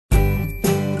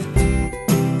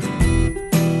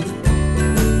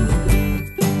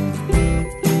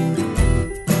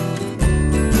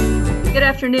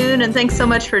afternoon, and thanks so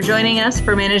much for joining us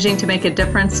for Managing to Make a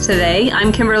Difference today.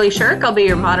 I'm Kimberly Shirk. I'll be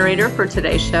your moderator for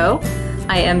today's show.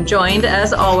 I am joined,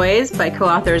 as always, by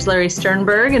co-authors Larry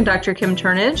Sternberg and Dr. Kim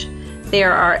Turnage. They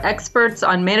are our experts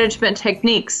on management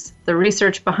techniques, the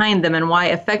research behind them, and why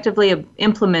effectively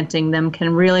implementing them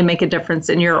can really make a difference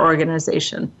in your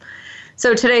organization.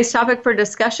 So today's topic for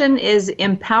discussion is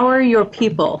Empower Your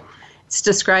People. It's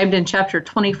described in Chapter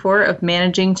 24 of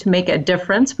Managing to Make a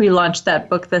Difference. We launched that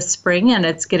book this spring, and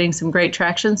it's getting some great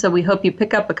traction, so we hope you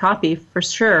pick up a copy for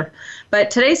sure.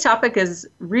 But today's topic is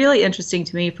really interesting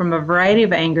to me from a variety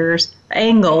of angles,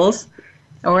 I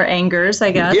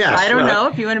guess. Yes, I don't know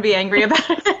if you want to be angry about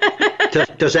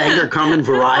it. Does anger come in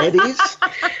varieties?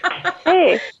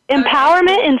 Hey,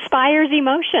 empowerment inspires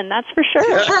emotion, that's for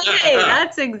sure. Hey,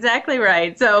 that's exactly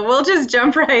right. So we'll just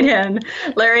jump right in.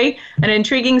 Larry, an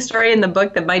intriguing story in the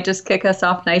book that might just kick us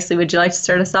off nicely. Would you like to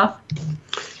start us off?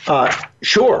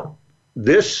 Sure.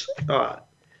 This,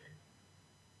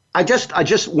 I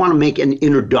just want to make an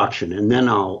introduction, and then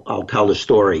I'll tell the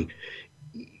story.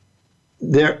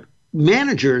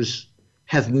 Managers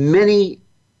have many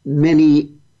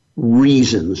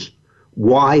reasons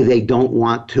why they don't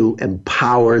want to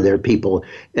empower their people.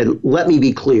 And let me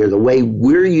be clear, the way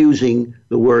we're using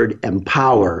the word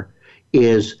empower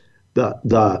is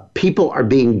the people are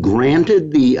being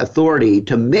granted the authority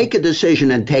to make a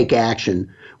decision and take action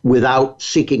without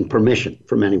seeking permission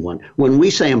from anyone. When we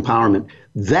say empowerment,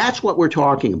 that's what we're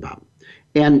talking about.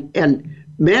 And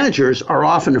managers are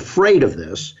often afraid of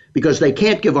this because they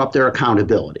can't give up their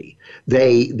accountability.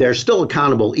 They're still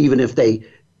accountable even if they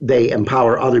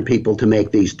empower other people to make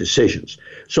these decisions.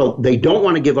 So they don't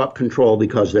want to give up control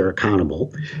because they're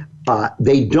accountable.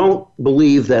 They don't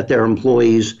believe that their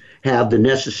employees have the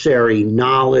necessary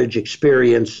knowledge,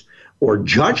 experience, or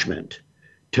judgment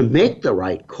to make the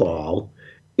right call.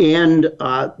 And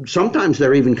sometimes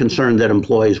they're even concerned that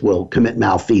employees will commit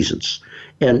malfeasance.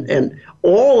 And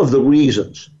all of the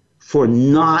reasons for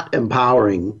not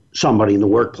empowering somebody in the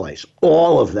workplace,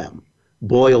 all of them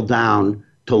boil down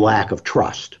to lack of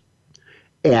trust.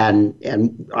 And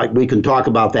we can talk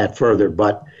about that further,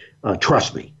 but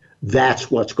trust me, that's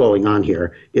what's going on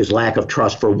here, is lack of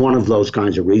trust for one of those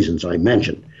kinds of reasons I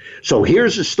mentioned. So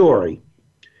here's a story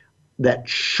that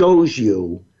shows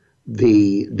you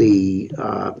the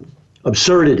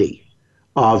absurdity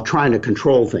of trying to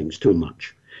control things too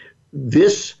much.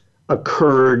 This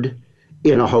occurred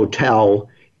in a hotel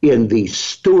in the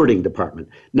stewarding department.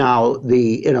 Now,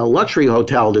 in a luxury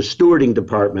hotel, the stewarding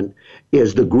department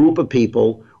is the group of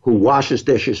people who washes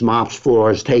dishes, mops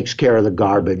floors, takes care of the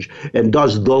garbage, and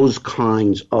does those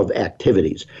kinds of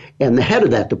activities. And the head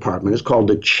of that department is called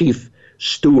the chief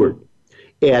steward.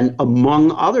 And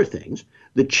among other things,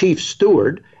 the chief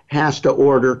steward has to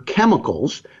order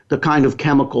chemicals, the kind of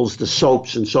chemicals, the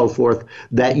soaps and so forth,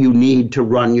 that you need to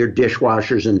run your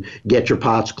dishwashers and get your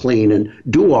pots clean and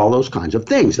do all those kinds of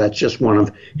things. That's just one of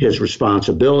his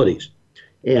responsibilities.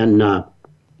 And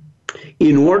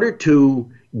in order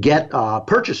to get a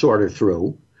purchase order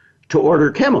through to order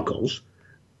chemicals,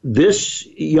 this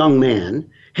young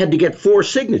man had to get 4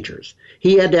 signatures.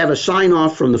 He had to have a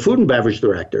sign-off from the food and beverage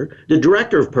director, the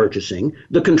director of purchasing,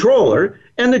 the controller,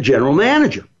 and the general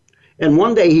manager. And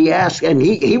one day he asked, and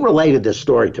he related this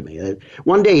story to me.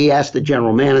 One day he asked the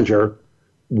general manager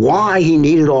why he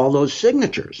needed all those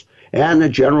signatures. And the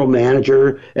general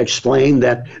manager explained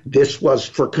that this was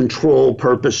for control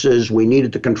purposes. We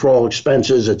needed to control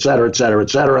expenses, et cetera, et cetera, et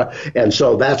cetera. And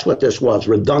so that's what this was,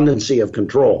 redundancy of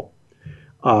control.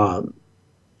 And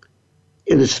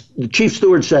the chief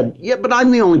steward said, yeah, but I'm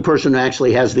the only person who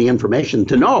actually has the information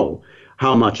to know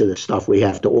how much of this stuff we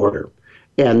have to order.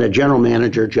 And the general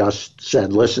manager just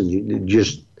said, listen, you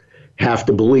just have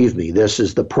to believe me. This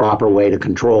is the proper way to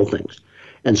control things.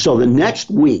 And so the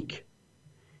next week,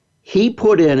 he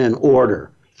put in an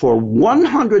order for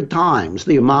 100 times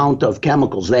the amount of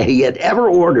chemicals that he had ever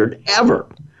ordered, ever.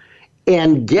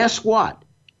 And guess what?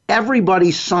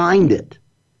 Everybody signed it.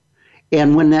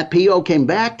 And when that PO came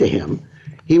back to him,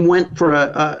 he went for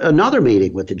another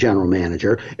meeting with the general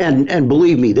manager. And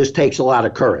believe me, this takes a lot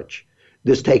of courage.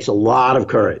 This takes a lot of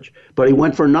courage. But he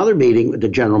went for another meeting with the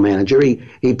general manager.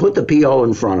 He put the PO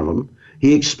in front of him.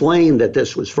 He explained that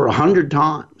this was for 100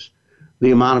 times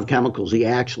the amount of chemicals he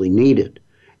actually needed.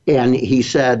 And he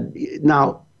said,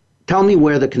 now, tell me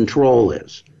where the control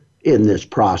is in this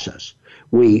process.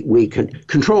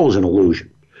 Control is an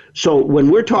illusion. So when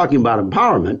we're talking about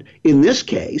empowerment, in this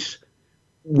case,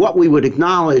 what we would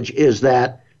acknowledge is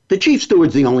that the chief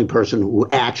steward's the only person who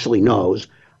actually knows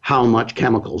how much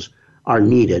chemicals are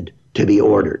needed to be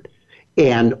ordered.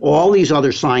 And all these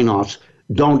other sign-offs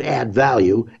don't add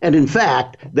value. And in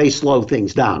fact, they slow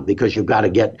things down because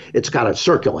it's got to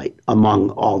circulate among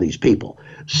all these people.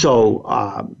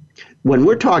 So when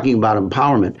we're talking about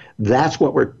empowerment, that's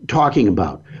what we're talking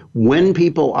about. When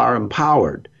people are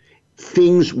empowered,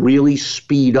 things really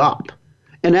speed up.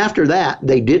 And after that,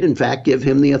 they did, in fact, give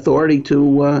him the authority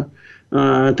to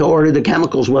order the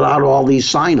chemicals without all these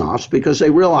sign-offs, because they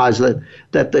realized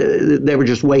that they were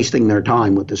just wasting their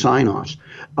time with the sign-offs.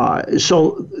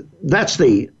 So that's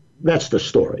the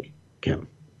story, Kim.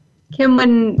 Kim,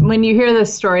 when you hear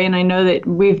this story, and I know that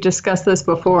we've discussed this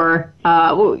before,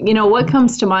 what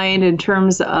comes to mind in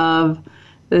terms of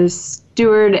the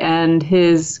steward and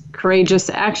his courageous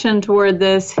action toward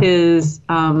this, his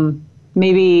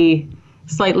maybe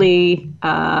slightly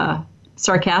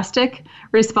sarcastic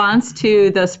response to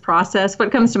this process?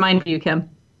 What comes to mind for you, Kim?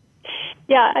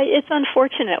 Yeah, it's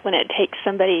unfortunate when it takes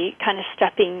somebody kind of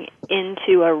stepping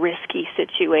into a risky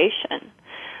situation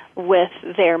with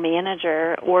their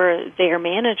manager or their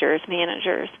manager's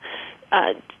managers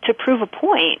to prove a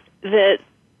point that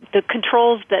the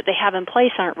controls that they have in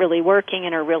place aren't really working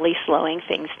and are really slowing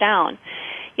things down.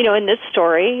 In this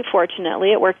story,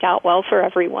 fortunately, it worked out well for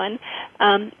everyone.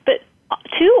 But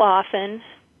too often,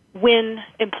 when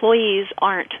employees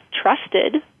aren't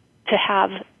trusted to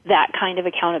have that kind of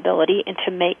accountability and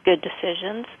to make good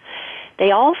decisions,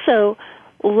 they also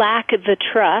lack the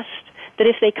trust that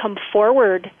if they come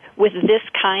forward with this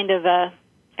kind of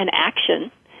an action,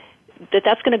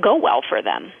 that's going to go well for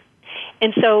them.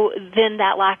 And so then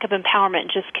that lack of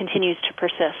empowerment just continues to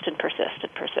persist and persist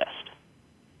and persist.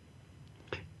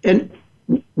 And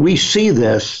we see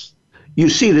this, you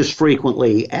see this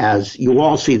frequently you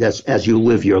all see this as you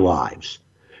live your lives.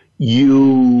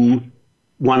 You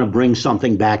want to bring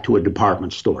something back to a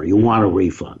department store. You want a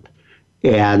refund.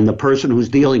 And the person who's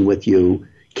dealing with you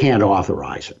can't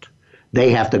authorize it.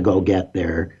 They have to go get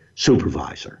their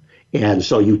supervisor. And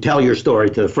so you tell your story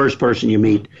to the first person you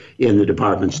meet in the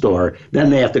department store, then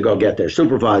they have to go get their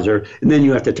supervisor, and then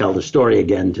you have to tell the story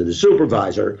again to the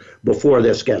supervisor before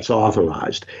this gets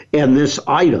authorized. And this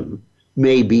item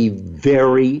may be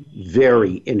very,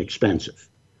 very inexpensive.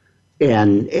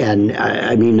 And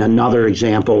I mean, another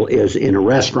example is in a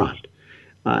restaurant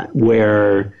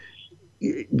where,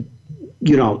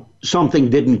 something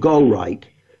didn't go right,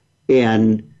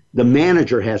 and the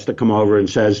manager has to come over and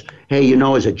says, hey,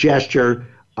 as a gesture,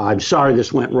 I'm sorry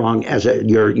this went wrong.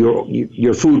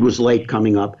 Your food was late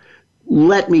coming up.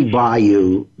 Let me buy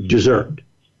you dessert.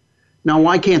 Now,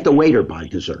 why can't the waiter buy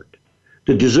dessert?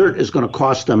 The dessert is going to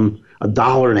cost them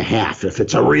 $1.50 if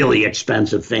it's a really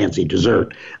expensive, fancy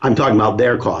dessert. I'm talking about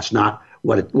their cost, not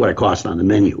what it costs on the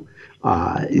menu.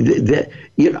 How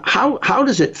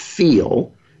does it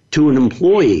feel to an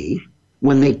employee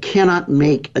when they cannot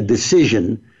make a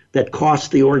decision that costs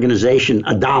the organization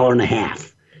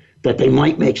 $1.50, that they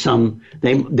might make some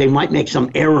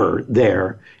error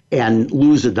there and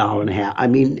lose $1.50? I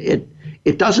mean,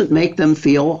 it doesn't make them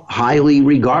feel highly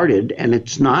regarded, and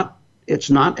it's not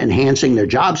enhancing their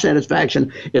job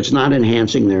satisfaction. It's not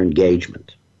enhancing their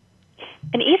engagement.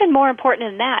 And even more important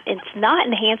than that, it's not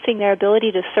enhancing their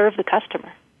ability to serve the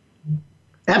customer.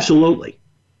 Absolutely.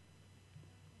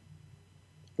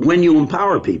 When you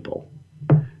empower people,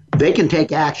 they can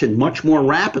take action much more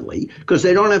rapidly because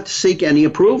they don't have to seek any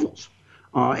approvals.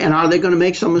 And are they going to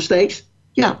make some mistakes?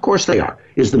 Yeah, of course they are.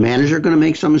 Is the manager going to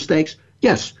make some mistakes?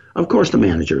 Yes, of course the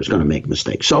manager is going to make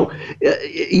mistakes. So,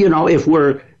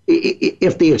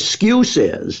 if the excuse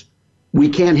is we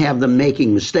can't have them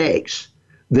making mistakes,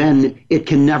 then it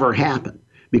can never happen,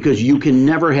 because you can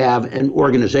never have an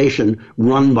organization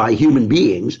run by human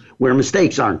beings where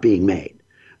mistakes aren't being made.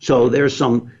 So there's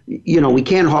some, we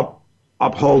can't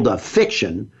uphold a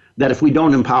fiction that if we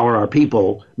don't empower our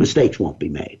people, mistakes won't be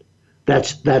made.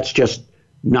 That's just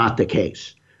not the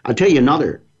case. I'll tell you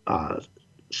another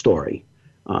story.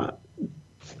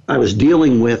 I was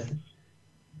dealing with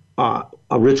a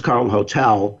Ritz-Carlton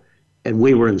hotel, and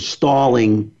we were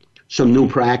installing some new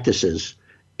practices,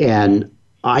 and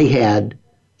I had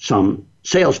some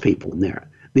salespeople in there.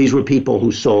 These were people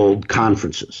who sold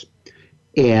conferences.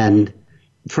 And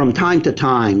from time to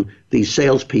time, these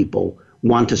salespeople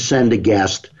want to send a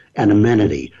guest an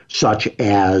amenity, such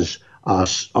as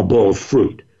a bowl of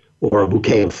fruit or a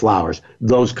bouquet of flowers,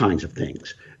 those kinds of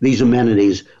things. These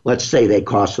amenities, let's say they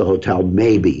cost the hotel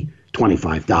maybe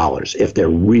 $25 if they're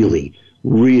really,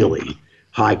 really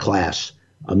high-class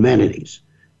amenities.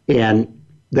 And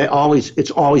it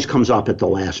always comes up at the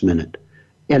last minute.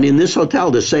 And in this hotel,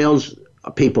 the sales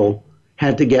people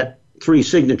had to get 3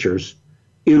 signatures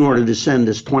in order to send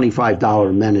this $25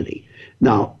 amenity.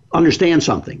 Now, understand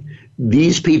something.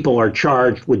 These people are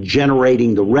charged with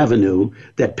generating the revenue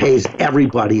that pays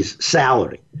everybody's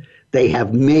salary. They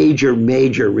have major,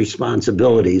 major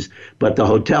responsibilities, but the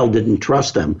hotel didn't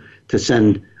trust them to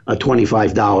send a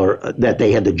 $25, that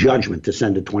they had the judgment to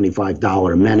send a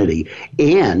 $25 amenity.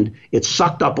 And it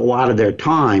sucked up a lot of their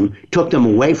time, took them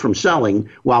away from selling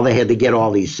while they had to get all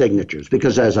these signatures.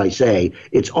 Because as I say,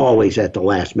 it's always at the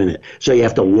last minute. So you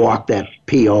have to walk that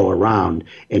PO around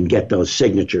and get those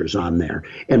signatures on there.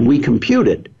 And we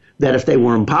computed that if they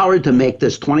were empowered to make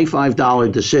this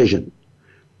 $25 decision,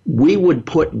 we would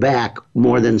put back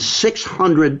more than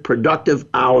 600 productive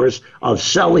hours of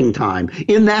selling time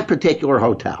in that particular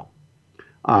hotel.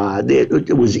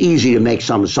 It was easy to make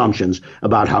some assumptions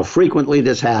about how frequently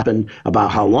this happened,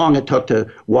 about how long it took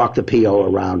to walk the PO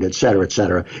around, et cetera, et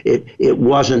cetera. It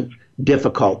wasn't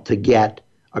difficult to get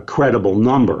a credible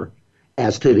number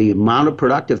as to the amount of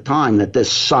productive time that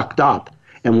this sucked up.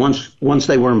 And once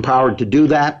they were empowered to do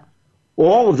that,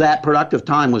 all of that productive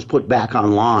time was put back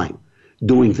online,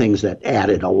 doing things that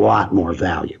added a lot more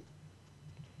value.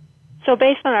 So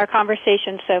based on our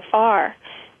conversation so far,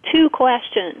 2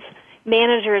 questions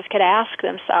managers could ask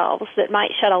themselves that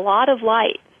might shed a lot of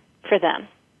light for them.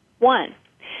 1,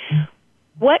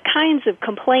 what kinds of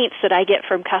complaints did I get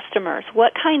from customers?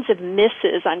 What kinds of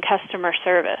misses on customer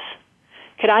service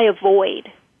could I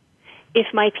avoid if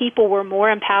my people were more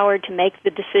empowered to make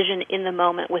the decision in the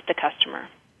moment with the customer?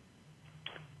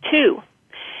 2,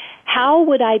 how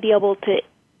would I be able to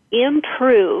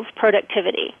improve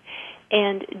productivity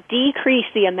and decrease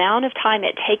the amount of time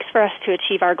it takes for us to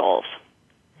achieve our goals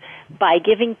by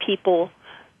giving people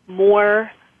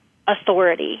more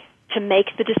authority to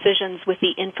make the decisions with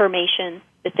the information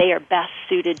that they are best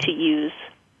suited to use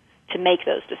to make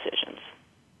those decisions?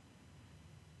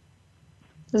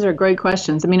 Those are great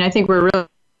questions. I mean, I think we're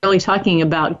really talking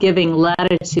about giving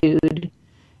latitude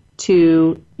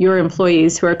to your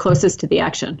employees who are closest to the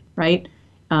action, right?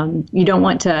 You don't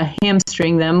want to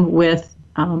hamstring them with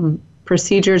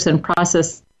procedures and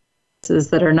processes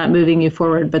that are not moving you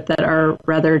forward, but that are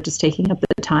rather just taking up the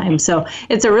time. So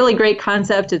it's a really great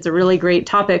concept. It's a really great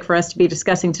topic for us to be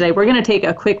discussing today. We're going to take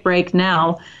a quick break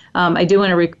now. I do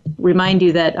want to remind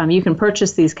you that you can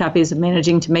purchase these copies of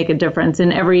Managing to Make a Difference.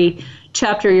 In every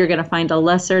chapter, you're going to find a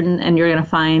lesson, and you're going to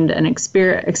find an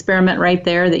experiment right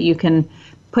there that you can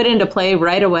put into play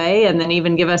right away, and then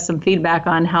even give us some feedback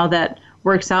on how that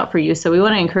works out for you. So we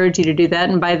want to encourage you to do that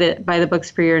and buy the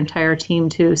books for your entire team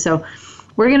too. So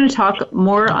we're going to talk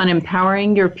more on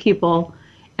empowering your people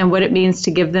and what it means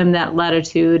to give them that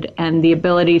latitude and the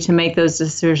ability to make those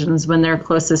decisions when they're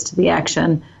closest to the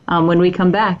action when we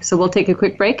come back. So we'll take a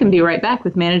quick break and be right back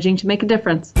with Managing to Make a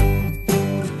Difference.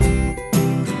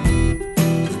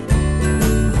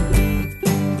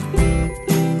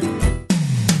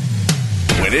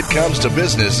 When it comes to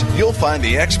business, you'll find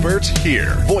the experts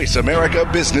here. Voice America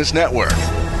Business Network.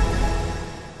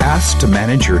 Asked to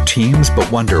manage your teams but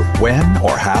wonder when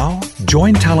or how?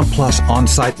 Join Talent Plus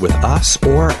on-site with us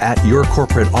or at your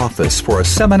corporate office for a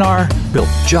seminar built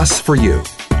just for you.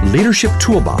 Leadership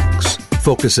Toolbox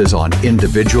focuses on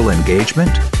individual engagement,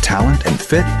 talent and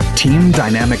fit, team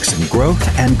dynamics and growth,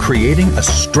 and creating a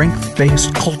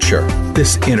strength-based culture.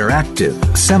 This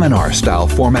interactive, seminar-style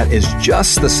format is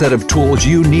just the set of tools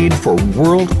you need for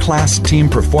world-class team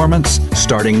performance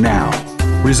starting now.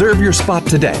 Reserve your spot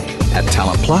today at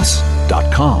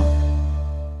talentplus.com.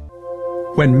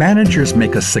 When managers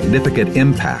make a significant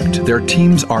impact, their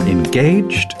teams are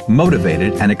engaged,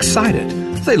 motivated, and excited.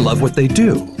 They love what they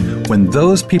do. When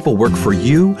those people work for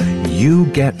you, you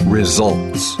get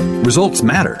results. Results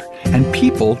matter, and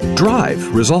people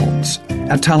drive results.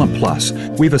 At Talent Plus,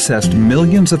 we've assessed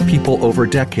millions of people over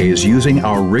decades using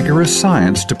our rigorous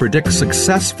science to predict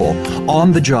successful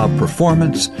on-the-job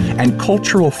performance and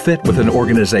cultural fit with an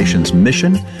organization's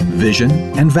mission, vision,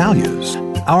 and values.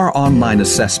 Our online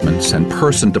assessments and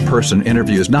person-to-person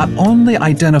interviews not only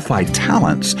identify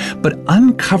talents, but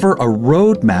uncover a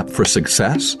roadmap for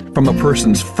success from a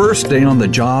person's first day on the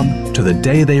job to the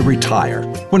day they retire.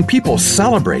 When people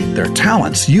celebrate their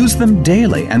talents, use them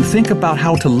daily, and think about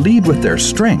how to lead with their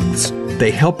strengths,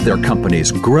 they help their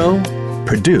companies grow,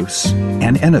 produce,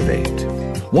 and innovate.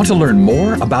 Want to learn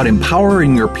more about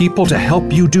empowering your people to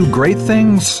help you do great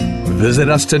things? Visit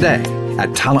us today at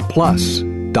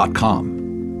talentplus.com.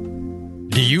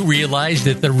 Do you realize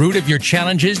that the root of your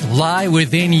challenges lie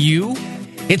within you?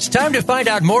 It's time to find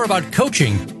out more about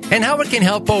coaching and how it can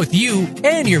help both you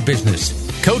and your business.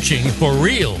 Coaching for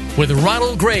Real with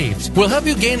Ronald Graves will help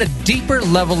you gain a deeper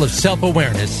level of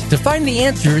self-awareness to find the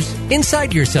answers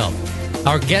inside yourself.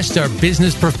 Our guests are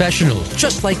business professionals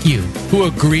just like you who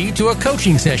agree to a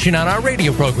coaching session on our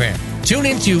radio program. Tune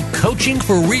into Coaching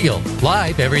for Real,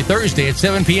 live every Thursday at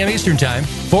 7 p.m. Eastern Time,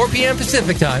 4 p.m.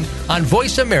 Pacific Time on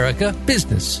Voice America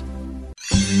Business.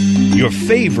 Your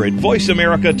favorite Voice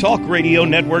America Talk Radio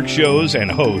Network shows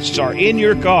and hosts are in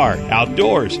your car,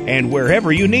 outdoors, and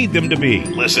wherever you need them to be.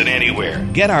 Listen anywhere.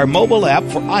 Get our mobile app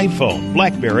for iPhone,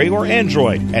 BlackBerry, or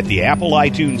Android at the Apple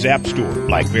iTunes App Store,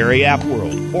 BlackBerry App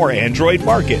World, or Android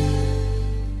Market.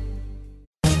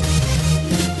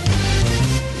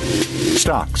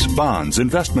 Stocks, bonds,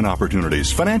 investment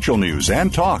opportunities, financial news,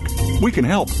 and talk. We can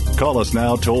help. Call us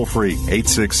now toll free,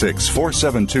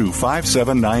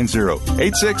 866-472-5790.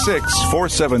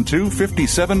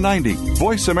 866-472-5790.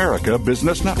 Voice America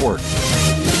Business Network.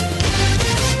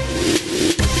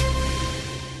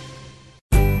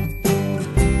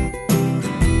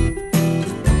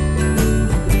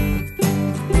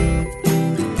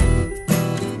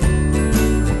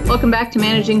 Welcome back to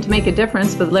Managing to Make a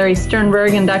Difference with Larry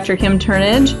Sternberg and Dr. Kim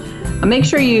Turnage. Make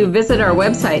sure you visit our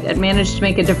website at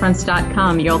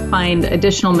managetomakeadifference.com. You'll find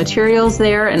additional materials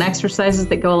there and exercises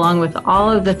that go along with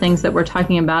all of the things that we're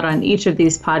talking about on each of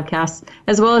these podcasts,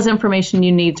 as well as information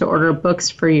you need to order books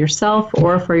for yourself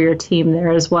or for your team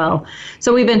there as well.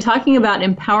 So we've been talking about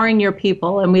empowering your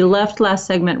people, and we left last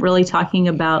segment really talking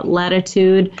about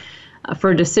latitude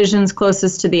for decisions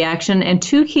closest to the action, and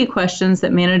two key questions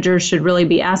that managers should really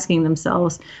be asking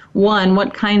themselves. One,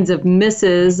 what kinds of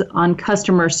misses on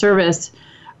customer service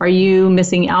are you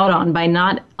missing out on by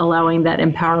not allowing that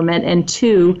empowerment? And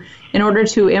two, in order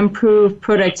to improve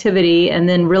productivity and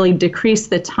then really decrease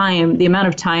the amount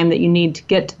of time that you need to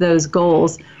get to those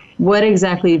goals, what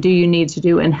exactly do you need to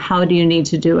do and how do you need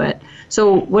to do it?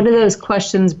 So what do those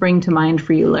questions bring to mind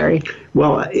for you, Larry?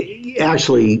 Well,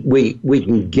 actually, we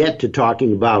can get to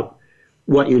talking about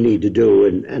what you need to do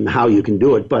and how you can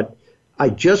do it. But I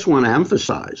just want to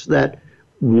emphasize that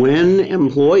when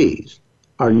employees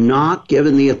are not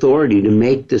given the authority to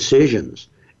make decisions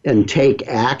and take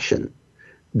action,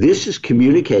 this is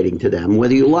communicating to them,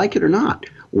 whether you like it or not,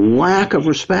 lack of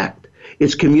respect.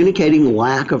 It's communicating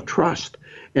lack of trust.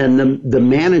 And the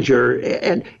manager,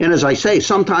 and as I say,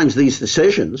 sometimes these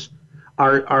decisions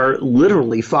are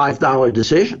literally $5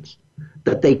 decisions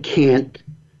that they can't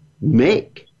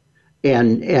make.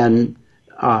 And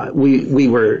we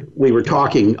were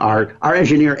talking. Our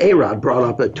engineer A-Rod brought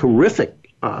up a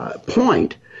terrific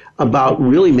point about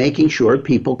really making sure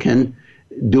people can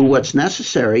do what's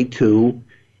necessary to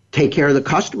take care of the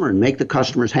customer and make the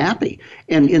customers happy.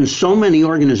 And in so many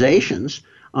organizations,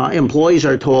 employees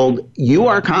are told, you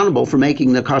are accountable for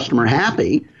making the customer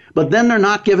happy, but then they're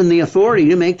not given the authority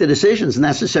to make the decisions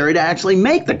necessary to actually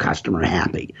make the customer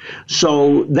happy.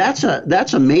 So that's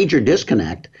a major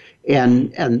disconnect,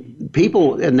 and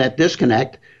that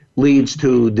disconnect leads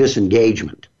to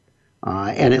disengagement,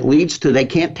 and it leads to they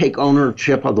can't take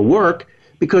ownership of the work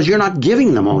because you're not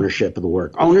giving them ownership of the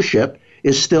work. Ownership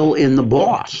is still in the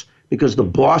boss because the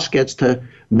boss gets to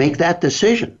make that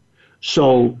decision.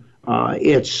 So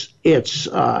it's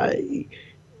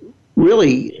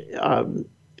really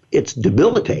it's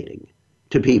debilitating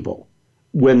to people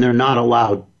when they're not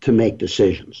allowed to make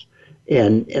decisions.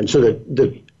 And so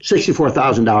the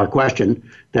 $64,000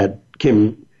 question that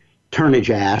Kim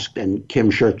Turnage asked and Kim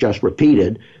Shirk just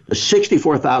repeated, the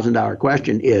 $64,000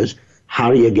 question is,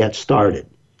 how do you get started?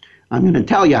 I'm going to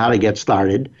tell you how to get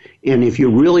started, and if you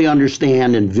really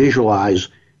understand and visualize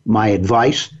my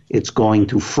advice, it's going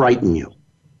to frighten you.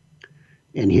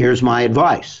 And here's my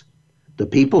advice. The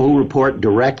people who report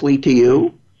directly to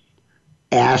you,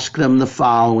 ask them the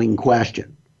following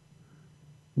question.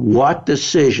 What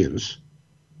decisions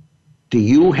do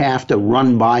you have to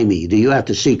run by me? Do you have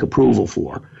to seek approval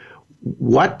for?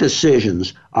 What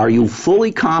decisions are you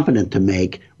fully competent to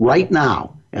make right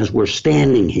now as we're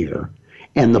standing here,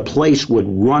 and the place would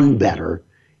run better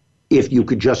if you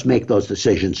could just make those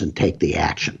decisions and take the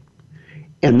action?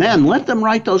 And then let them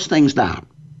write those things down.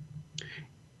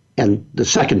 And the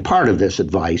second part of this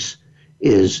advice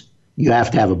is you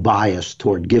have to have a bias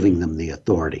toward giving them the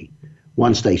authority.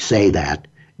 Once they say that,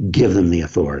 give them the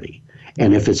authority.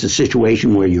 And if it's a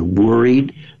situation where you're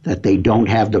worried that they don't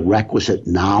have the requisite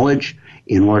knowledge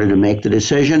in order to make the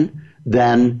decision,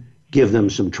 then give them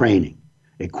some training.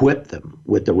 Equip them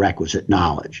with the requisite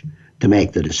knowledge to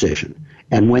make the decision.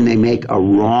 And when they make a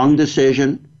wrong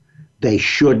decision, they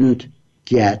shouldn't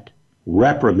get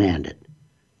reprimanded.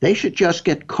 They should just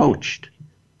get coached.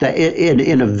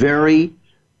 In a very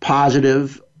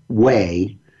positive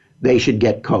way, they should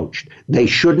get coached. They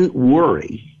shouldn't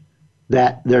worry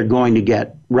that they're going to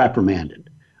get reprimanded.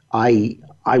 I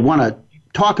want to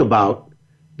talk about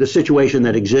the situation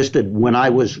that existed when I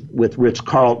was with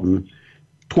Ritz-Carlton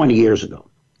 20 years ago.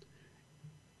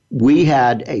 We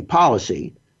had a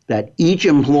policy that each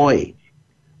employee,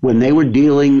 when they were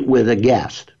dealing with a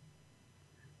guest,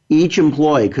 each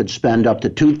employee could spend up to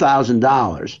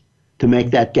 $2,000 to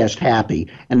make that guest happy.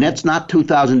 And that's not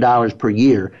 $2,000 per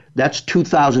year. That's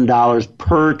 $2,000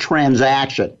 per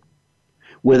transaction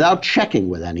without checking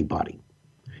with anybody.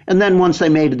 And then once they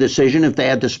made a decision, if they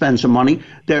had to spend some money,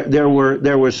 there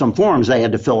were some forms they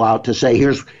had to fill out to say,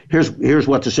 here's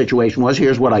what the situation was,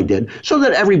 here's what I did, so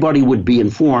that everybody would be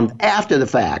informed after the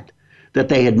fact that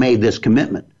they had made this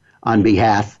commitment on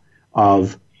behalf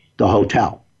of the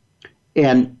hotel.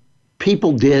 And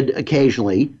people did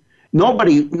occasionally.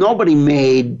 Nobody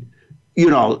made,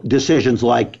 decisions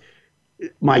like,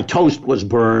 my toast was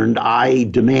burned, I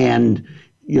demand,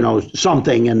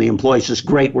 something, and the employee says,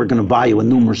 great, we're going to buy you a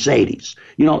new Mercedes.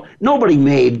 Nobody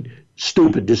made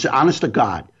stupid decisions. Honest to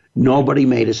God, nobody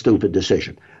made a stupid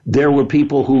decision. There were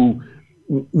people who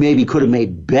maybe could have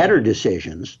made better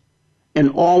decisions,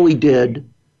 and all we did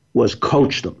was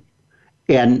coach them.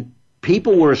 And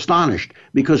people were astonished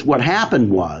because what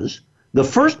happened was the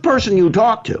first person you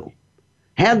talked to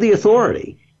had the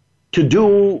authority to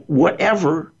do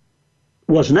whatever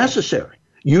was necessary.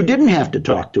 You didn't have to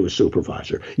talk to a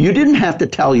supervisor. You didn't have to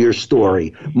tell your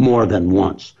story more than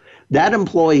once. That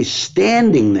employee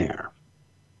standing there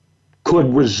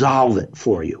could resolve it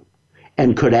for you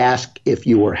and could ask if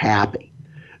you were happy.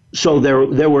 So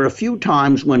there were a few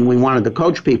times when we wanted to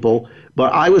coach people,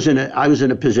 but I was in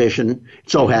a position, it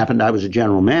so happened I was a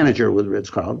general manager with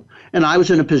Ritz-Carlton, and I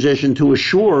was in a position to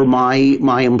assure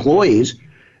my employees,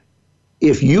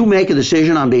 if you make a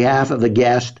decision on behalf of a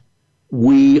guest,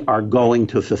 we are going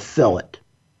to fulfill it,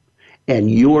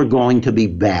 and you're going to be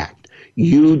backed.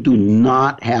 You do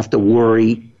not have to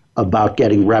worry about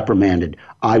getting reprimanded.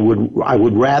 I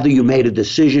would rather you made a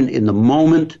decision in the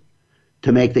moment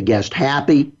to make the guest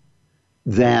happy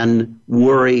than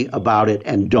worry about it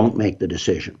and don't make the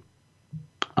decision.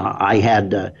 I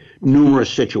had numerous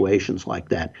situations like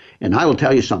that, and I will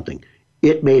tell you something.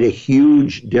 It made a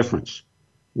huge difference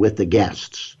with the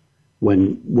guests.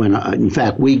 When in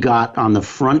fact, we got on the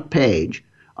front page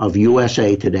of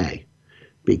USA Today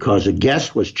because a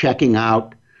guest was checking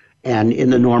out, and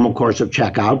in the normal course of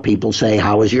checkout, people say,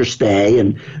 how was your stay?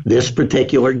 And this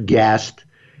particular guest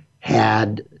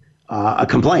had a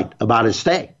complaint about his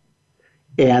stay.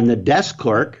 And the desk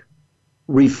clerk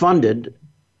refunded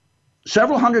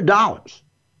several $100s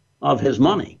of his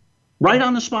money right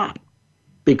on the spot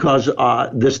because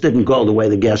this didn't go the way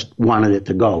the guest wanted it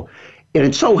to go. And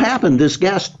it so happened this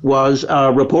guest was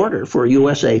a reporter for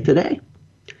USA Today.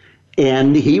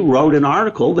 And he wrote an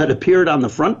article that appeared on the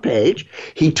front page.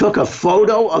 He took a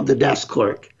photo of the desk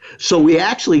clerk. So we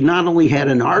actually not only had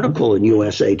an article in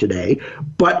USA Today,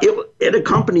 but it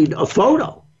accompanied a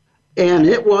photo. And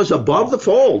it was above the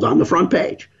fold on the front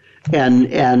page.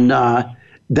 And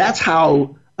that's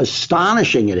how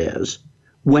astonishing it is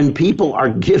when people are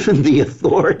given the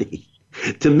authority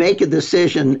to make a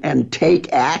decision and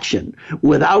take action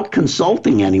without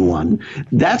consulting anyone.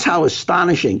 That's how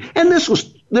astonishing. And this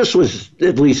was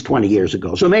at least 20 years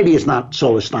ago. So maybe it's not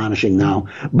so astonishing now,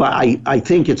 but I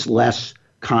think it's less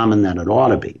common than it ought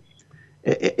to be.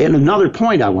 And another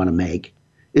point I want to make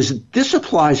is that this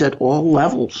applies at all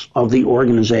levels of the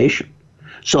organization.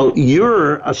 So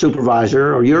you're a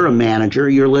supervisor or you're a manager,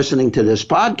 you're listening to this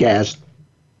podcast,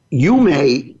 you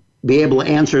may be able to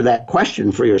answer that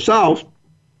question for yourself.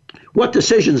 What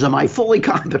decisions am I fully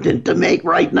competent to make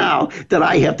right now that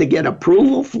I have to get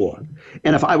approval for?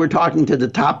 And if I were talking to the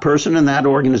top person in that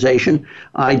organization,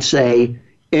 I'd say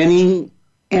any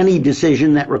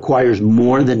decision that requires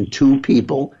more than 2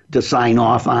 people to sign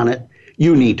off on it,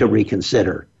 you need to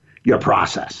reconsider your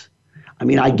process. I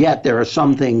mean, I get there are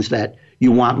some things that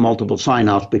you want multiple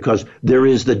sign-offs because there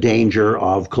is the danger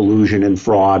of collusion and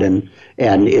fraud, and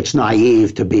it's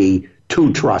naive to be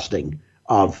too trusting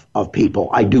of people.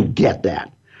 I do get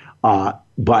that.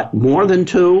 But more than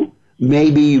 2,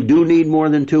 maybe you do need more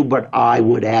than 2, but I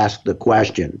would ask the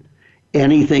question,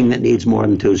 anything that needs more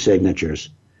than 2 signatures,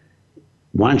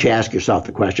 why don't you ask yourself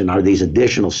the question, are these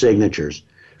additional signatures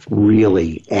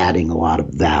really adding a lot of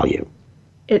value?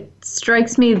 It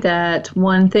strikes me that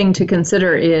one thing to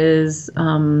consider is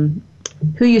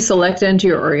who you select into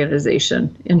your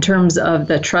organization in terms of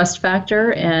the trust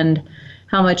factor and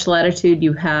how much latitude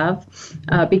you have.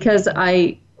 Because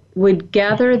I would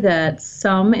gather that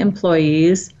some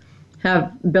employees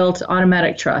have built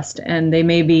automatic trust, and they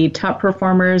may be top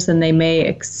performers and they may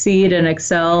exceed and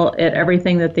excel at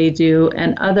everything that they do,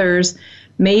 and others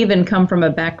may even come from a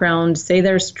background, say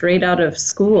they're straight out of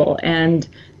school, and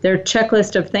their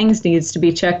checklist of things needs to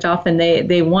be checked off, and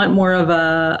they want more of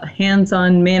a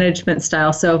hands-on management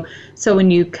style. So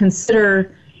when you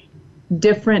consider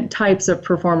different types of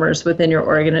performers within your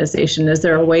organization, is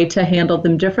there a way to handle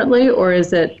them differently, or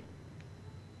is it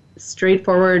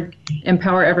straightforward,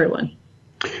 empower everyone?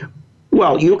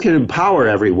 Well, you can empower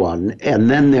everyone, and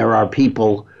then there are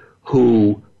people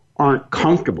who aren't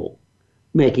comfortable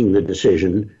making the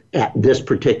decision at this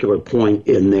particular point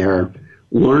in their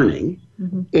learning.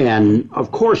 Mm-hmm. And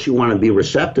of course you want to be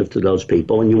receptive to those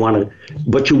people, and you want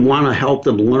to help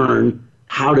them learn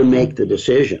how to make the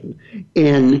decision.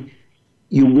 And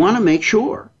you want to make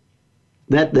sure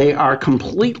that they are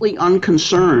completely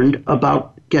unconcerned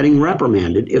about getting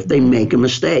reprimanded if they make a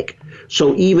mistake.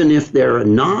 So even if they're a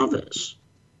novice,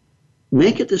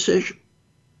 make a decision.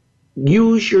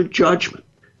 Use your judgment.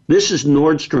 This is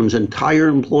Nordstrom's entire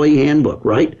employee handbook,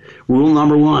 right? Rule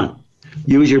number 1,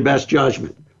 use your best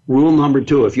judgment. Rule number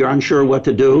 2, if you're unsure what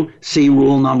to do, see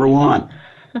rule number 1.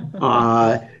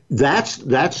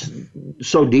 That's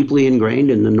so deeply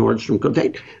ingrained in the Nordstrom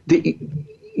code.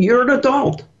 You're an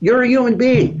adult. You're a human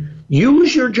being.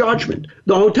 Use your judgment.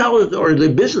 The hotel or the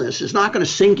business is not going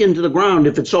to sink into the ground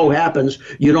if it so happens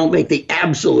you don't make the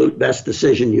absolute best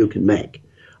decision you can make.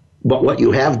 But what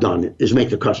you have done is make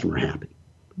the customer happy.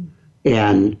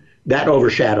 And that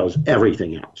overshadows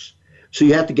everything else. So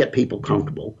you have to get people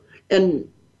comfortable. And,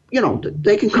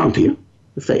 they can come to you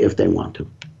if they want to.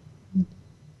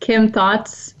 Kim,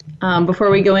 thoughts before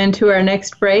we go into our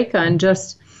next break on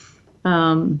just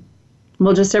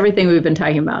everything we've been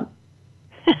talking about?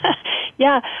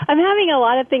 Yeah, I'm having a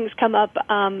lot of things come up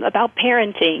about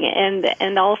parenting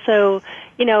and also,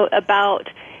 about,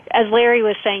 as Larry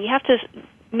was saying, you have to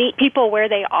meet people where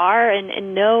they are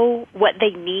and know what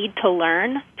they need to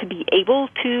learn to be able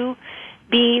to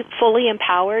be fully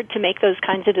empowered to make those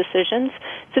kinds of decisions.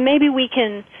 So maybe we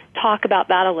can talk about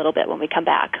that a little bit when we come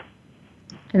back.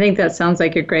 I think that sounds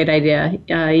like a great idea.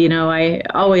 I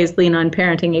always lean on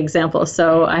parenting examples,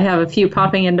 so I have a few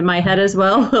popping into my head as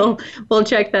well. We'll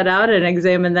check that out and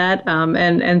examine that,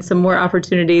 and some more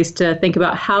opportunities to think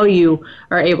about how you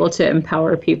are able to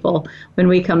empower people when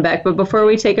we come back. But before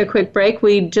we take a quick break,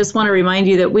 we just want to remind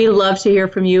you that we love to hear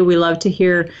from you. We love to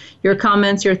hear your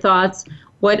comments, your thoughts,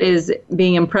 what is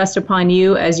being impressed upon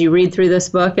you as you read through this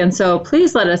book. And so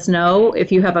please let us know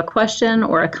if you have a question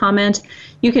or a comment.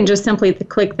 You can just simply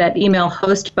click that email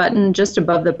host button just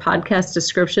above the podcast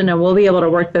description, and we'll be able to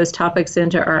work those topics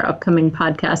into our upcoming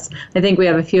podcasts. I think we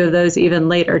have a few of those even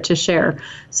later to share.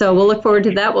 So we'll look forward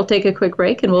to that. We'll take a quick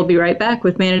break, and we'll be right back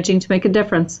with Managing to Make a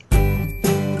Difference.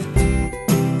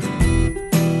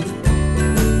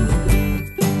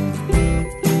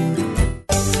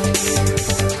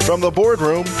 From the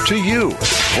boardroom to you,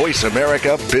 Voice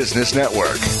America Business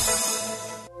Network.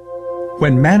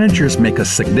 When managers make a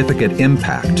significant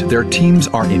impact, their teams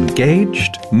are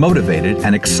engaged, motivated,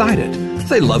 and excited.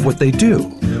 They love what they do.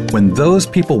 When those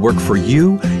people work for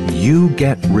you, you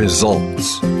get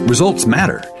results. Results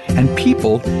matter, and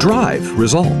people drive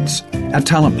results. At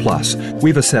Talent Plus,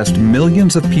 we've assessed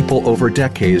millions of people over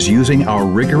decades using our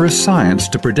rigorous science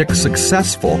to predict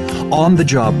successful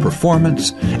on-the-job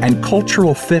performance and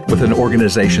cultural fit with an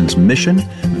organization's mission,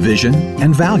 vision,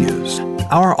 and values.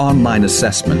 Our online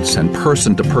assessments and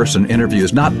person-to-person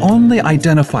interviews not only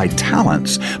identify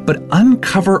talents, but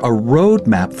uncover a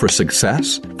roadmap for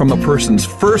success from a person's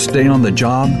first day on the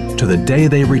job to the day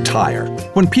they retire.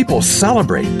 When people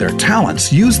celebrate their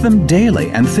talents, use them daily,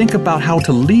 and think about how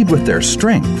to lead with their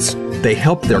strengths, they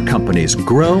help their companies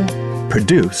grow,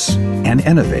 produce, and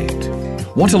innovate.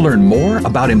 Want to learn more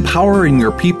about empowering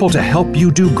your people to help you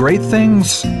do great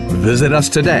things? Visit us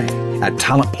today at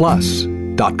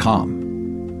talentplus.com.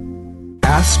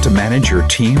 Asked to manage your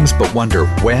teams but wonder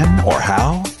when or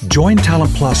how? Join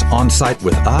Talent Plus on-site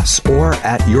with us or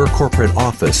at your corporate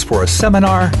office for a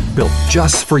seminar built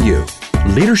just for you.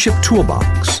 Leadership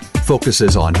Toolbox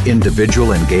focuses on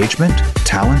individual engagement,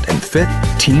 talent and fit,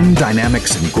 team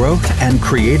dynamics and growth, and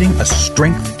creating a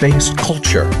strength-based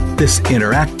culture. This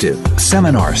interactive,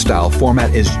 seminar-style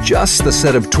format is just the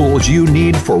set of tools you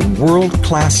need for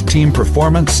world-class team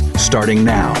performance starting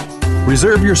now.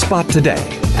 Reserve your spot today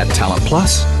at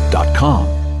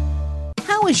talentplus.com.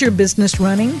 How is your business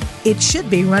running? It should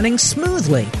be running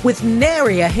smoothly with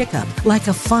nary a hiccup, like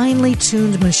a finely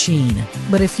tuned machine.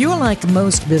 But if you're like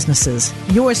most businesses,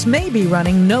 yours may be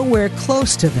running nowhere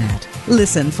close to that.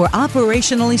 Listen for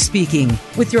Operationally Speaking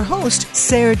with your host,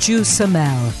 Serju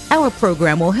Samel. Our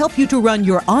program will help you to run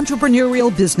your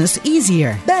entrepreneurial business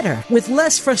easier, better, with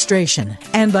less frustration.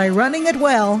 And by running it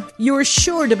well, you're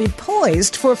sure to be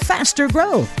poised for faster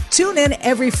growth. Tune in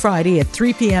every Friday at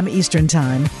 3 p.m. Eastern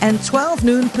Time and 12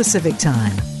 noon Pacific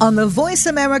Time on the Voice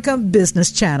America Business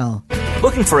Channel.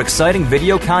 Looking for exciting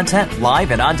video content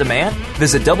live and on demand?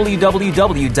 Visit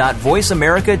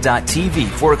www.voiceamerica.tv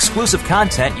for exclusive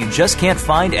content you just can't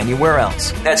find anywhere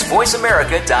else. That's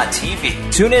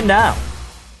voiceamerica.tv. Tune in now.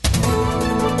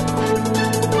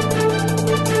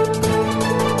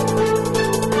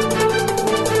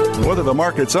 Whether the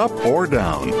market's up or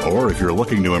down, or if you're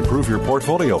looking to improve your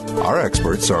portfolio, our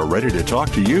experts are ready to talk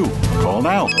to you. Call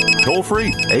now. Toll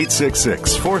free,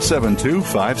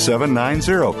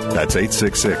 866-472-5790. That's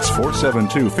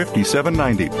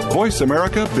 866-472-5790. Voice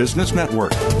America Business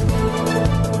Network.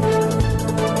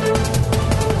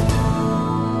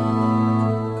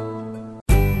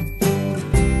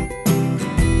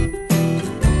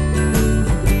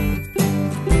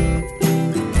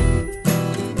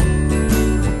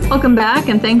 Welcome back,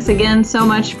 and thanks again so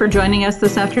much for joining us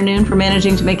this afternoon for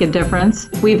Managing to Make a Difference.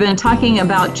 We've been talking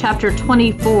about Chapter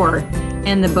 24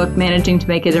 in the book Managing to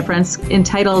Make a Difference,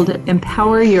 entitled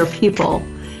Empower Your People.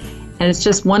 And it's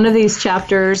just one of these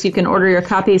chapters. You can order your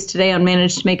copies today on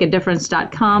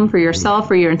managetomakeadifference.com for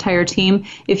yourself or your entire team.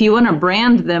 If you want to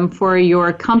brand them for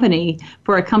your company,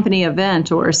 for a company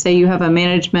event, or say you have a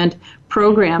management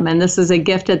program, and this is a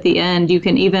gift at the end, you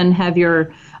can even have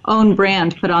your own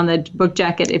brand put on the book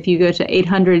jacket if you go to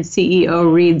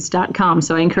 800ceoreads.com.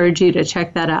 So I encourage you to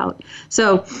check that out.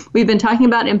 So we've been talking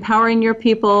about empowering your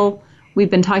people. We've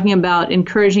been talking about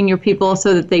encouraging your people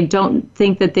so that they don't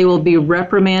think that they will be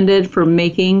reprimanded for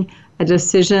making a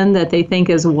decision that they think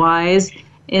is wise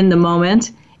in the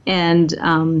moment. And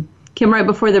Kim, right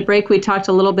before the break, we talked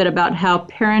a little bit about how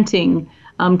parenting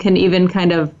can even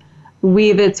kind of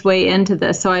weave its way into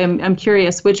this. So I'm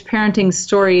curious, which parenting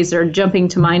stories are jumping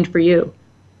to mind for you?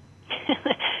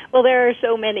 Well, there are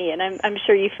so many, and I'm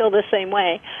sure you feel the same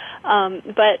way.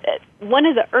 But one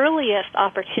of the earliest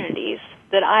opportunities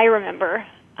that I remember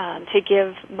to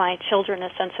give my children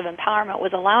a sense of empowerment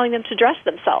was allowing them to dress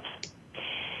themselves,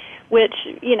 which,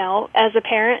 you know, as a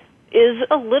parent is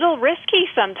a little risky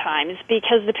sometimes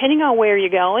because depending on where you're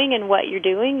going and what you're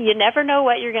doing, you never know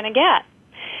what you're going to get.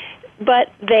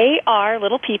 But they are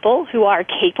little people who are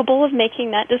capable of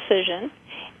making that decision,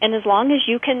 and as long as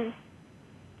you can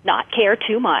not care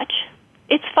too much,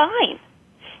 it's fine.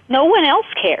 No one else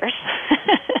cares.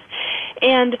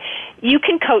 And you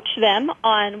can coach them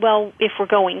on, well, if we're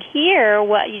going here,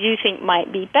 what you think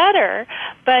might be better,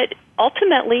 but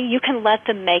ultimately you can let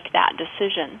them make that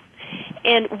decision.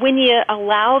 And when you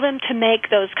allow them to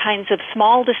make those kinds of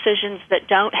small decisions that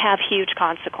don't have huge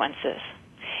consequences,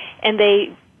 and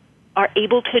they are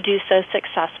able to do so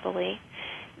successfully,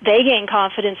 they gain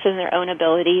confidence in their own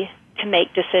ability to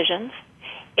make decisions,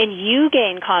 and you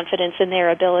gain confidence in their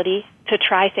ability to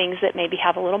try things that maybe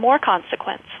have a little more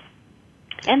consequence.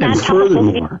 And that's how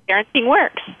parenting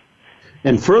works.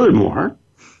 And furthermore,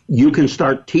 you can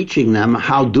start teaching them,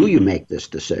 how do you make this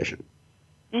decision?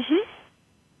 Mm-hmm.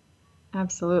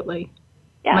 Absolutely.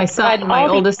 Yeah, my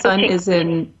oldest son is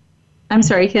in, I'm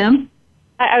sorry, Kim?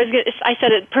 I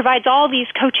said it provides all these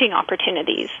coaching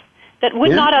opportunities that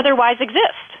would not otherwise exist.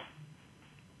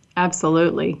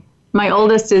 Absolutely. My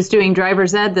oldest is doing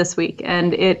driver's ed this week,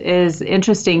 and it is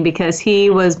interesting because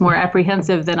he was more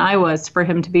apprehensive than I was for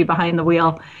him to be behind the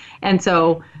wheel. And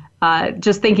so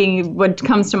just thinking, what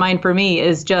comes to mind for me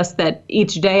is just that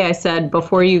each day I said,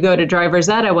 before you go to driver's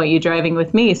ed, I want you driving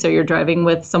with me. So you're driving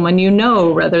with someone you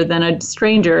know rather than a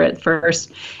stranger at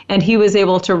first. And he was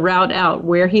able to route out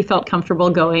where he felt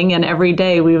comfortable going. And every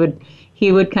day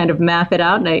he would kind of map it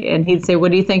out, and he'd say,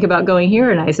 what do you think about going here?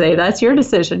 And I say, that's your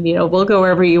decision. You know, we'll go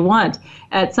wherever you want.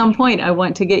 At some point, I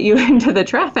want to get you into the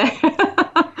traffic.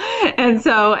 And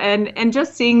so, and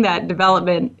just seeing that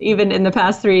development, even in the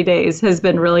past 3 days, has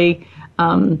been really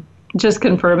just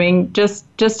confirming, just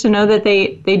to know that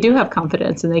they do have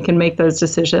confidence and they can make those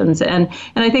decisions. And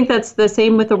I think that's the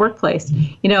same with the workplace.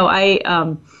 You know,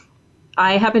 I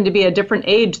happen to be a different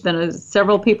age than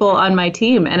several people on my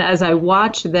team. And as I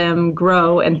watch them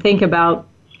grow and think about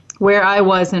where I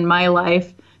was in my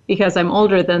life, because I'm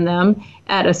older than them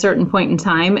at a certain point in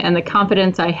time, and the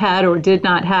confidence I had or did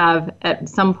not have at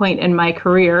some point in my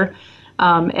career,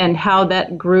 and how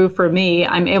that grew for me,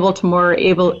 I'm able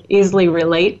to easily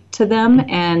relate to them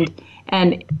and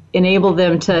enable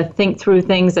them to think through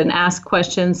things and ask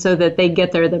questions so that they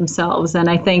get there themselves. And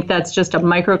I think that's just a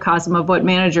microcosm of what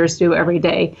managers do every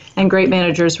day. And great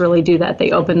managers really do that.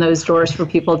 They open those doors for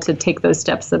people to take those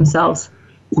steps themselves.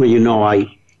 Well, you know,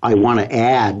 I want to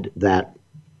add that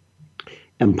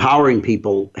empowering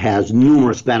people has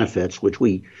numerous benefits, which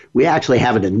we actually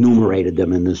haven't enumerated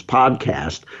them in this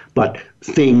podcast, but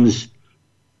things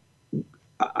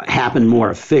happen more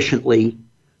efficiently.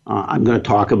 I'm going to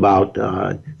talk about,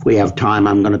 if we have time,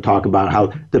 I'm going to talk about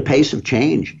how the pace of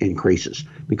change increases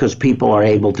because people are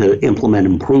able to implement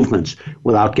improvements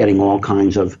without getting all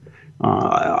kinds of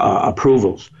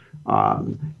approvals.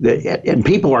 And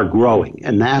people are growing,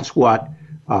 and that's what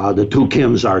the two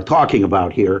Kims are talking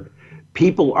about here.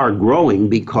 People are growing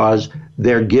because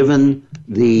they're given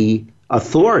the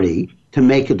authority to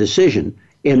make a decision.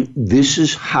 And this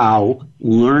is how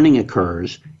learning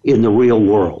occurs in the real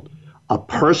world. A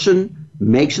person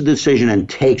makes a decision and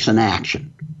takes an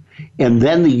action, and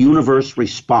then the universe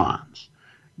responds.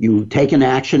 You take an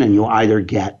action and you either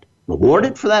get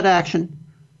rewarded for that action,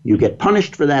 you get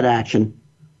punished for that action,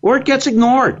 or it gets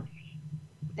ignored.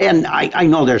 And I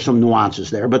know there's some nuances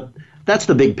there, but that's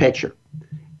the big picture.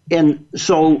 And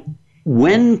so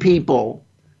when people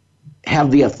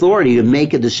have the authority to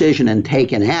make a decision and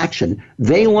take an action,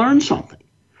 they learn something,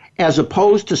 as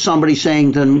opposed to somebody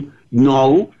saying to them,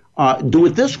 no, do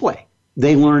it this way.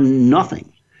 They learn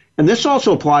nothing. And this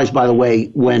also applies, by the way,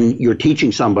 when you're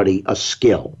teaching somebody a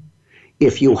skill.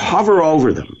 If you hover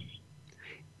over them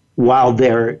while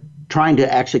they're trying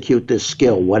to execute this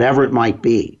skill, whatever it might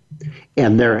be,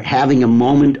 and they're having a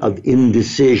moment of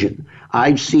indecision,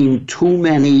 I've seen too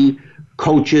many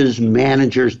coaches,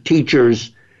 managers,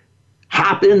 teachers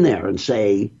hop in there and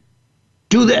say,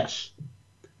 do this.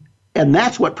 And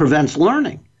that's what prevents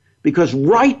learning. Because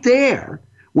right there,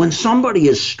 when somebody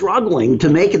is struggling to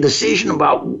make a decision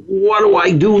about what do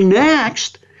I do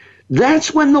next,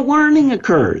 that's when the learning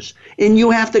occurs. And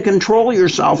you have to control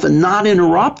yourself and not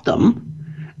interrupt them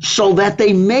so that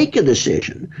they make a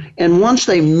decision. And once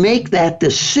they make that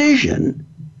decision,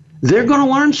 they're going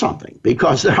to learn something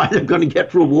because they're either going to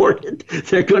get rewarded,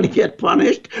 they're going to get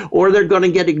punished, or they're going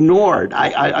to get ignored.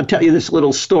 I'll tell you this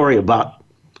little story about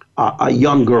a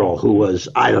young girl who was,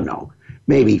 I don't know,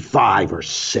 maybe 5 or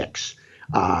 6.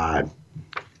 I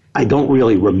don't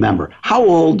really remember. How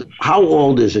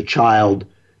old is a child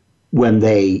when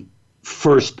they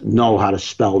first know how to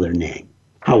spell their name?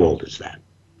 How old is that?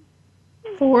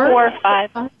 4 or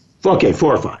 5. Okay,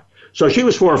 4 or 5. So she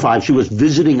was 4 or 5. She was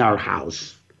visiting our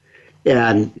house.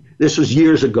 And this was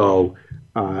years ago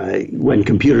when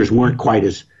computers weren't quite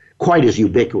as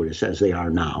ubiquitous as they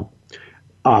are now.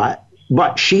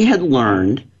 But she had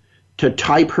learned to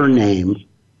type her name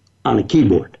on a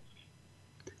keyboard.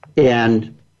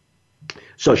 And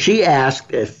so she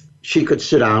asked if she could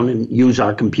sit down and use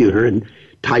our computer and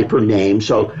type her name.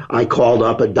 So I called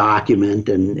up a document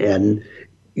and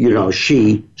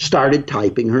she started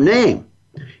typing her name.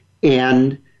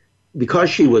 And because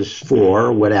she was 4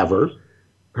 or whatever,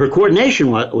 her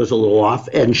coordination was a little off,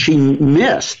 and she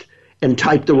missed and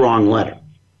typed the wrong letter.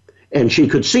 And she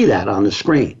could see that on the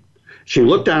screen. She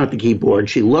looked down at the keyboard.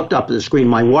 She looked up at the screen.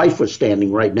 My wife was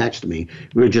standing right next to me.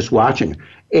 We were just watching.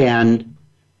 And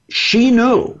she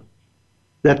knew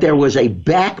that there was a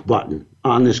back button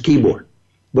on this keyboard,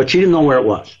 but she didn't know where it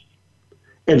was.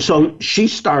 And so she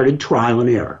started trial and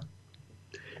error.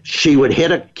 She would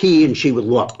hit a key and she would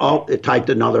look, oh, it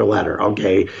typed another letter.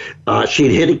 Okay.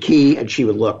 She'd hit a key and she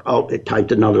would look, oh, it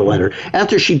typed another letter.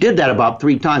 After she did that about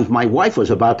 3 times, my wife was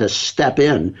about to step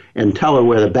in and tell her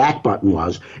where the back button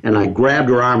was. And I grabbed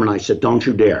her arm and I said, don't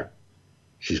you dare.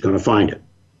 She's going to find it.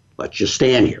 Let's just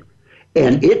stand here.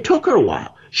 And it took her a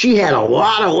while. She had a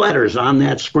lot of letters on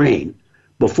that screen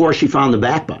before she found the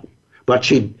back button. But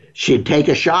she'd take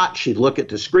a shot. She'd look at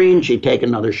the screen. She'd take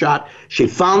another shot. She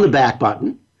found the back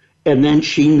button. And then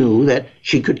she knew that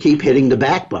she could keep hitting the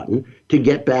back button to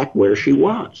get back where she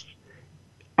was.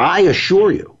 I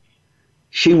assure you,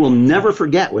 she will never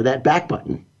forget where that back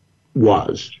button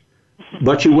was,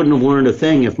 but she wouldn't have learned a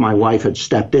thing if my wife had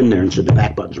stepped in there and said, the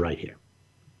back button's right here.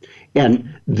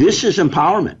 And this is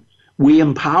empowerment. We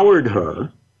empowered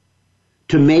her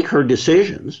to make her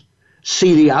decisions,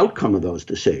 see the outcome of those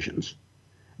decisions,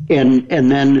 and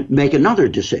then make another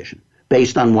decision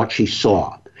based on what she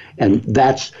saw. And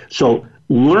that's so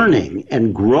learning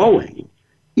and growing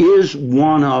is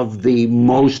one of the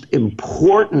most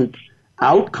important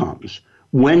outcomes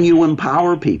when you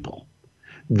empower people.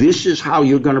 This is how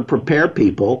you're going to prepare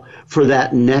people for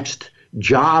that next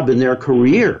job in their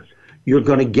career. You're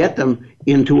going to get them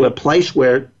into a place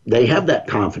where they have that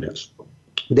confidence.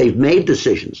 They've made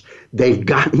decisions. They've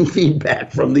gotten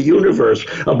feedback from the universe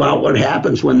about what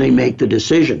happens when they make the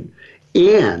decision.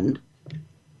 And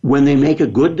when they make a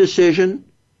good decision,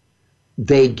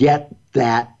 they get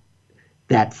that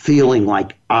feeling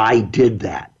like I did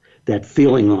that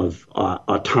feeling of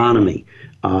autonomy.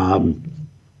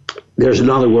 There's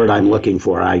another word I'm looking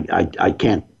for. I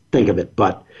can't think of it,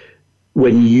 but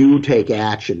when you take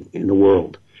action in the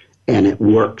world and it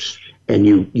works and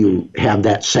you have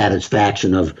that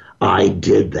satisfaction of, I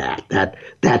did that.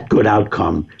 That good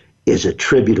outcome is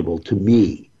attributable to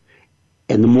me.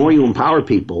 And the more you empower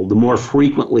people, the more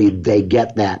frequently they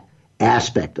get that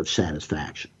aspect of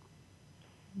satisfaction.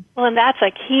 Well, and that's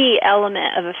a key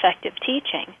element of effective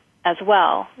teaching as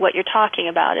well. What you're talking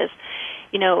about is,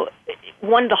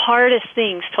 one of the hardest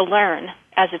things to learn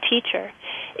as a teacher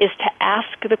is to ask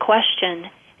the question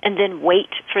and then wait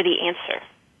for the answer.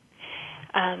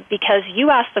 Because you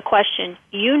ask the question,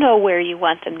 you know where you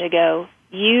want them to go.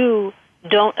 You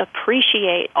don't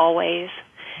appreciate always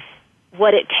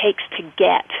what it takes to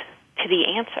get to the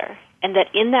answer. And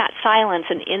that in that silence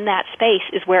and in that space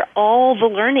is where all the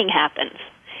learning happens.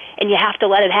 And you have to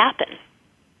let it happen.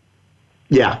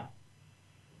 Yeah.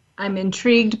 I'm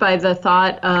intrigued by the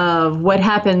thought of what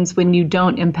happens when you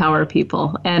don't empower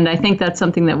people. And I think that's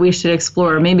something that we should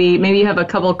explore. Maybe you have a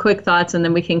couple quick thoughts, and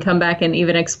then we can come back and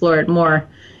even explore it more.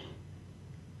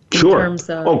 Sure.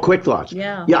 Quick thoughts.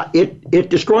 Yeah. Yeah, it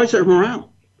destroys their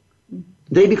morale.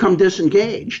 They become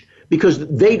disengaged because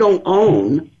they don't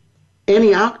own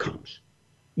any outcomes.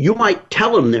 You might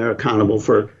tell them they're accountable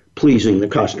for pleasing the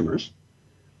customers,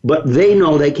 but they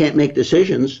know they can't make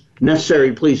decisions necessary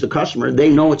to please the customer. They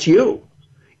know it's you.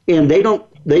 And they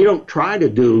don't try to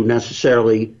do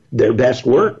necessarily their best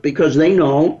work because they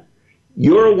know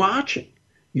you're watching.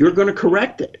 You're going to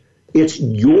correct it. It's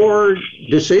your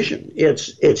decision.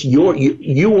 It's you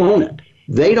own it.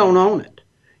 They don't own it.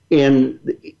 And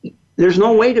there's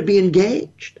no way to be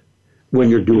engaged when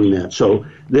you're doing that. So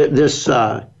this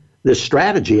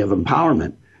strategy of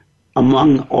empowerment,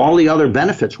 among all the other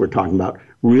benefits we're talking about,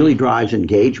 really drives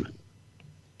engagement.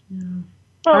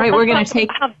 Well, all right, we're going to take...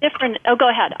 go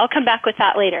ahead. I'll come back with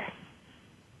that later.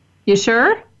 You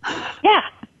sure? Yeah.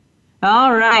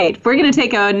 All right. We're going to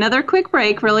take another quick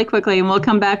break really quickly, and we'll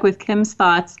come back with Kim's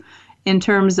thoughts in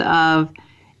terms of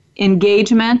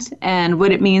engagement and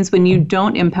what it means when you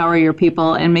don't empower your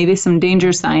people, and maybe some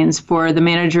danger signs for the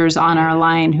managers on our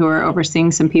line who are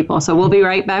overseeing some people. So we'll be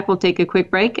right back. We'll take a quick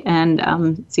break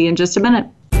and see you in just a minute.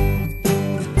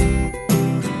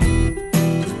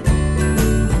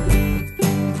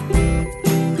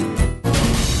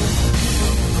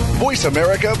 Voice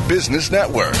America Business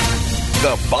Network,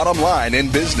 the bottom line in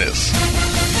business.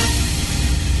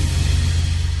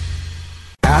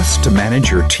 Asked to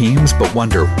manage your teams but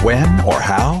wonder when or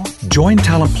how? Join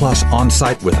Talent Plus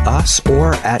on-site with us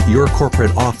or at your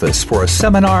corporate office for a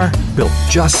seminar built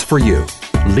just for you.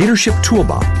 Leadership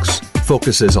Toolbox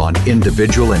focuses on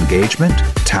individual engagement,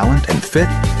 talent and fit,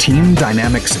 team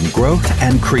dynamics and growth,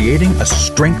 and creating a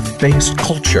strength-based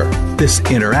culture. This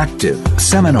interactive,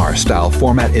 seminar-style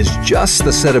format is just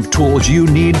the set of tools you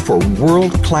need for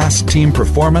world-class team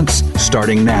performance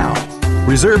starting now.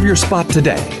 Reserve your spot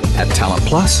today at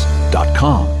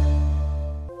talentplus.com.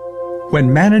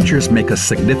 When managers make a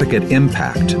significant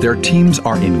impact, their teams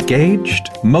are engaged,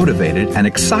 motivated, and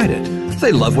excited.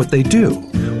 They love what they do.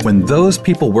 When those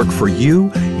people work for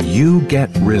you, you get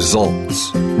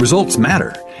results. Results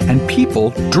matter, and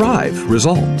people drive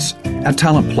results. At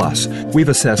Talent Plus, we've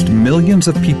assessed millions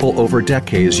of people over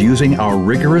decades using our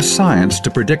rigorous science to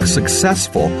predict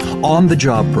successful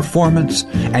on-the-job performance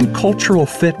and cultural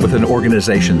fit with an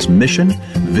organization's mission,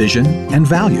 vision, and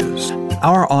values.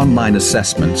 Our online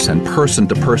assessments and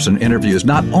person-to-person interviews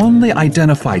not only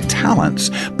identify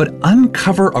talents, but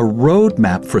uncover a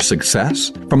roadmap for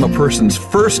success from a person's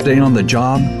first day on the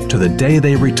job to the day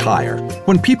they retire.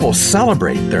 When people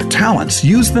celebrate their talents,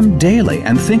 use them daily,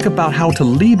 and think about how to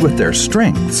lead with their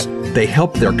strengths, they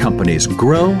help their companies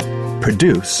grow,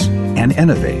 produce, and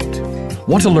innovate.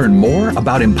 Want to learn more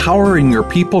about empowering your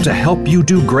people to help you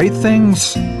do great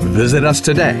things? Visit us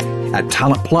today at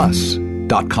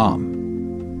talentplus.com.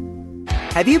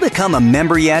 Have you become a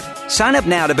member yet? Sign up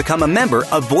now to become a member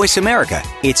of Voice America.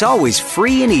 It's always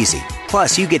free and easy.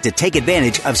 Plus, you get to take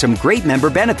advantage of some great member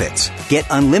benefits. Get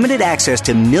unlimited access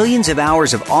to millions of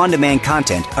hours of on-demand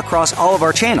content across all of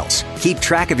our channels. Keep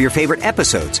track of your favorite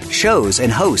episodes, shows,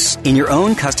 and hosts in your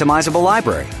own customizable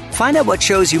library. Find out what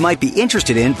shows you might be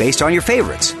interested in based on your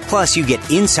favorites. Plus, you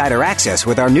get insider access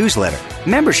with our newsletter.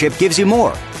 Membership gives you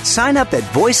more. Sign up at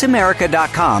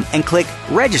voiceamerica.com and click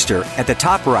Register at the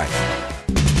top right.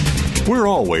 We're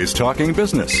always talking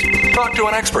business. Talk to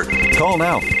an expert. Call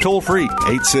now, toll free,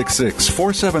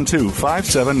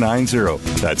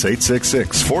 866-472-5790. That's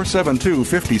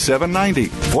 866-472-5790.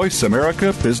 Voice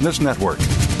America Business Network.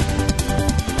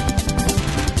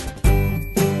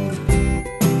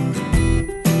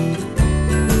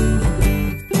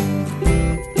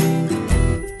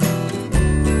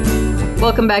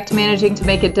 welcome back to Managing to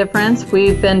Make a Difference.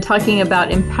 We've been talking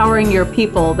about empowering your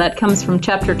people. That comes from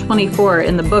chapter 24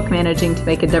 in the book Managing to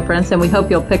Make a Difference, and we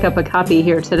hope you'll pick up a copy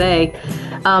here today.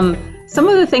 Some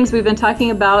of the things we've been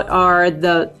talking about are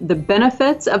the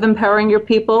benefits of empowering your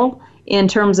people in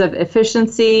terms of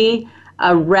efficiency,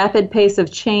 a rapid pace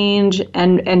of change,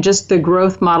 and just the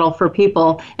growth model for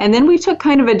people. And then we took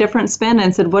kind of a different spin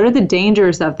and said, what are the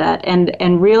dangers of that?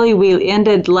 And really, we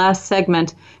ended last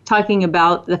segment talking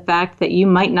about the fact that you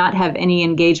might not have any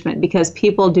engagement because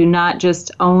people do not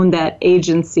just own that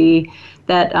agency,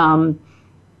 that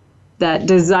that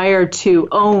desire to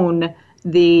own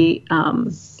the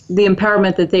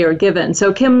empowerment that they are given.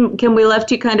 So Kim, we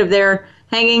left you kind of there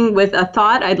hanging with a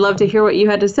thought. I'd love to hear what you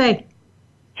had to say.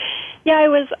 Yeah, I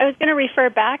was going to refer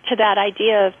back to that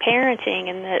idea of parenting,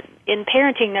 and that in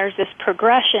parenting there's this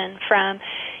progression from,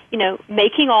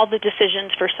 making all the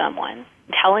decisions for someone,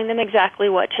 telling them exactly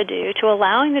what to do, to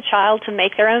allowing the child to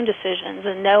make their own decisions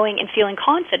and knowing and feeling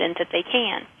confident that they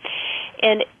can.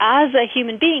 And as a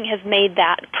human being has made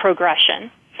that progression,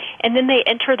 and then they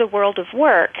enter the world of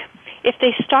work, if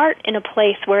they start in a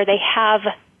place where they have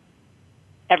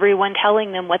everyone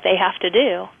telling them what they have to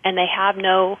do, and they have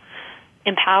no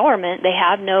empowerment, they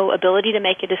have no ability to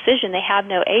make a decision, they have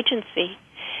no agency,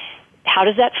 how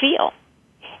does that feel?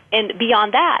 And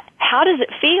beyond that, how does it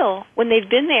feel when they've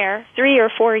been there 3 or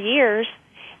 4 years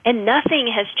and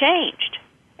nothing has changed,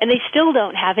 and they still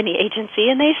don't have any agency,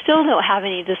 and they still don't have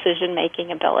any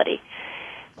decision-making ability?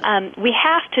 We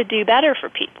have to do better for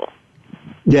people.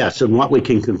 Yes, and what we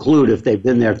can conclude if they've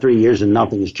been there 3 years and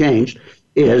nothing has changed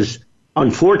is,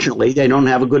 unfortunately, they don't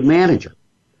have a good manager.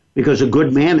 Because a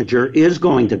good manager is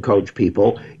going to coach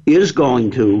people, is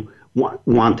going to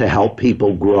want to help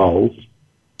people grow.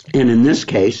 And in this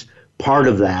case, part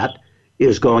of that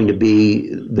is going to be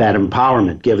that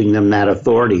empowerment, giving them that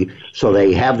authority so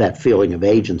they have that feeling of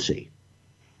agency.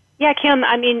 Yeah, Kim,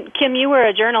 you were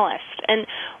a journalist. And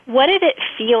what did it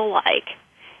feel like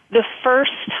the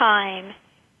first time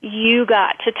you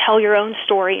got to tell your own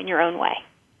story in your own way?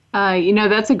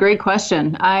 That's a great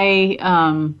question.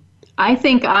 I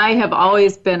think I have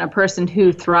always been a person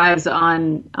who thrives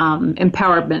on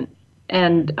empowerment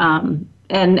and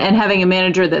having a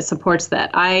manager that supports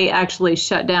that. I actually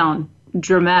shut down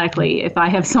dramatically if I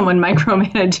have someone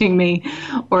micromanaging me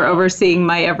or overseeing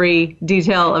my every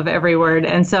detail of every word.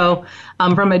 And so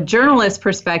from a journalist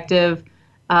perspective,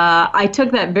 I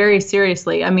took that very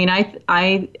seriously. I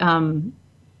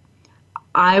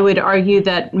would argue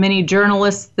that many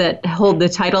journalists that hold the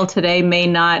title today may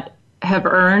not have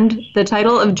earned the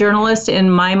title of journalist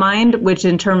in my mind, which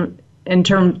in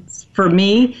terms for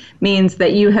me means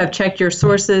that you have checked your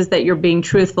sources, that you're being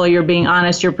truthful, you're being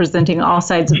honest, you're presenting all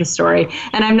sides of the story.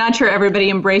 And I'm not sure everybody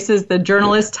embraces the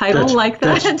journalist title like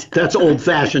that. That's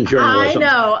old-fashioned journalism. I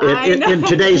know. In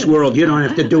today's world, you don't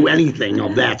have to do anything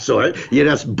of that sort. You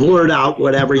just blurt out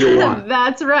whatever you want.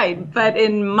 That's right. But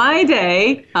in my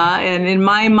day, and in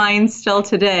my mind still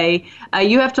today,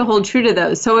 you have to hold true to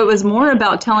those. So it was more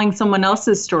about telling someone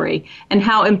else's story and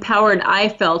how empowered I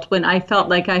felt when I felt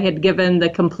like I had given the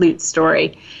complete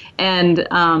story. And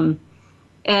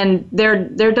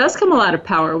there does come a lot of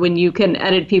power when you can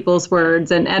edit people's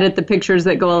words and edit the pictures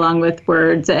that go along with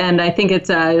words. And I think it's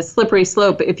a slippery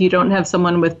slope if you don't have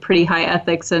someone with pretty high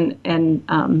ethics and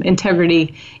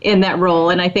integrity in that role.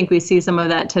 And I think we see some of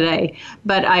that today.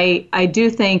 But I do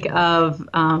think of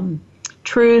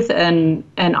truth and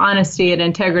honesty and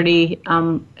integrity.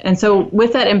 And so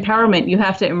with that empowerment, you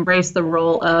have to embrace the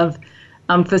role of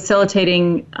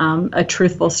facilitating a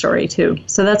truthful story too.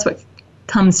 So that's what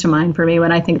comes to mind for me when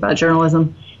I think about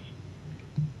journalism.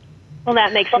 Well,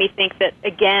 that makes me think that,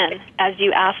 again, as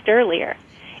you asked earlier,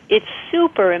 it's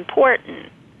super important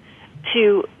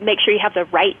to make sure you have the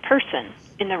right person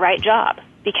in the right job,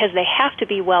 because they have to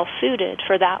be well suited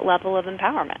for that level of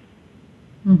empowerment.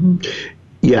 Mm-hmm.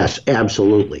 Yes,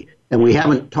 absolutely. And we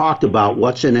haven't talked about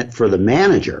what's in it for the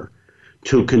manager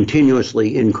to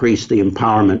continuously increase the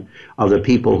empowerment of the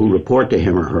people who report to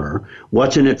him or her.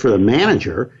 What's in it for the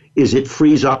manager is it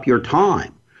frees up your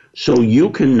time. So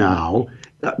you can now,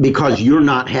 because you're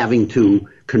not having to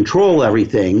control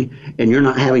everything and you're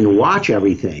not having to watch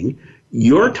everything,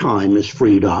 your time is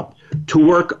freed up to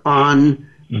work on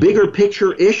bigger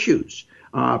picture issues.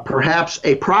 Perhaps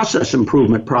a process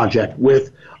improvement project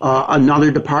with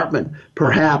another department,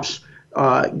 perhaps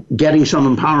getting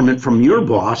some empowerment from your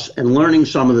boss and learning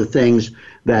some of the things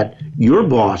that your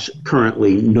boss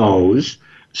currently knows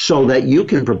so that you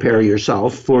can prepare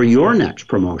yourself for your next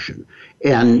promotion.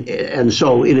 And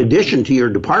so in addition to your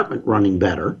department running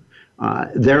better,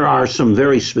 there are some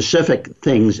very specific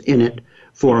things in it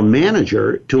for a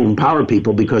manager to empower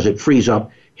people because it frees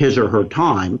up his or her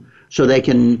time so they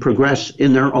can progress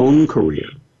in their own career.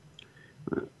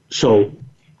 So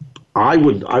I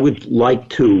would like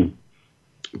to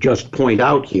just point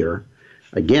out here,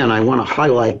 again, I want to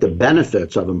highlight the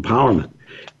benefits of empowerment.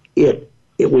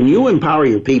 When you empower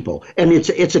your people, and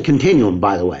it's a continuum,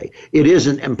 by the way.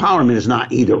 Empowerment is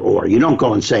not either or. You don't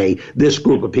go and say this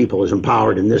group of people is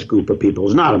empowered and this group of people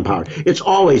is not empowered. It's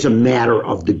always a matter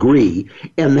of degree,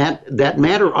 and that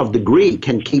matter of degree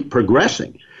can keep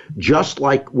progressing. Just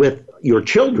like with your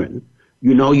children,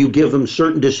 you give them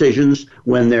certain decisions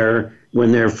when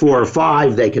they're 4 or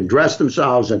 5, they can dress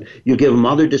themselves, and you give them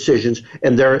other decisions,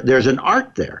 and there's an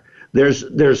art there.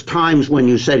 There's times when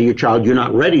you say to your child, you're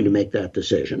not ready to make that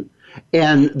decision.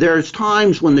 And there's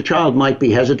times when the child might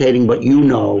be hesitating, but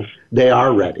they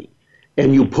are ready.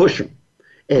 And you push them.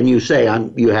 And you say,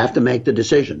 you have to make the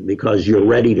decision because you're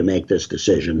ready to make this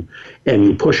decision. And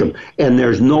you push them. And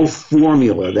there's no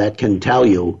formula that can tell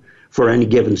you for any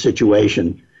given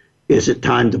situation, is it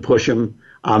time to push them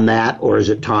on that, or is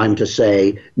it time to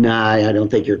say, nah, I don't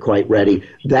think you're quite ready?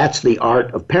 That's the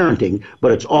art of parenting,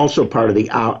 but it's also part of the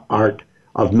art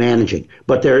of managing.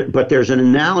 But there's an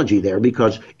analogy there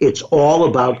because it's all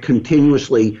about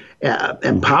continuously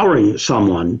empowering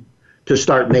someone to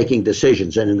start making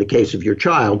decisions. And in the case of your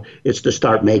child, it's to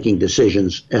start making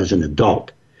decisions as an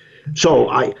adult. So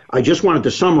I just wanted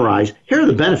to summarize, here are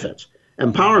the benefits.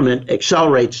 Empowerment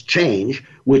accelerates change,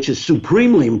 which is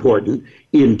supremely important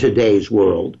in today's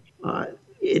world.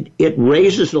 It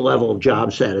raises the level of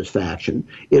job satisfaction.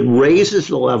 It raises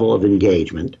the level of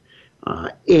engagement.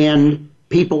 And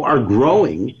people are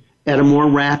growing at a more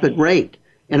rapid rate.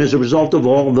 And as a result of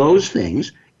all those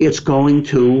things, it's going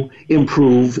to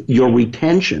improve your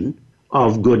retention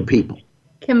of good people.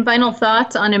 Kim, final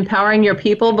thoughts on empowering your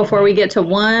people before we get to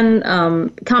one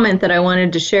comment that I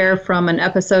wanted to share from an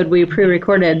episode we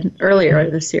pre-recorded earlier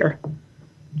this year.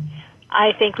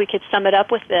 I think we could sum it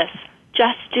up with this.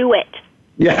 Just do it.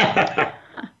 Yeah.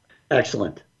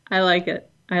 Excellent. I like it.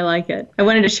 I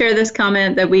wanted to share this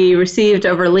comment that we received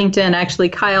over LinkedIn. Actually,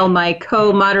 Kyle, my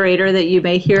co-moderator that you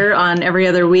may hear on every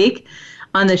other week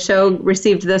on the show,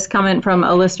 received this comment from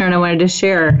a listener, and I wanted to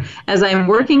share. As I'm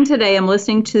working today, I'm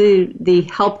listening to the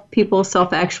Help People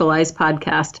Self-Actualize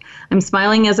podcast. I'm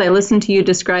smiling as I listen to you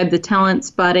describe the talent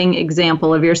spotting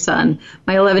example of your son.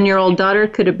 My 11-year-old daughter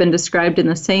could have been described in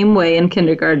the same way in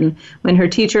kindergarten. When her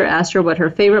teacher asked her what her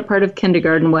favorite part of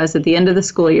kindergarten was at the end of the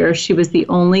school year, she was the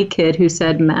only kid who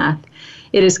said math.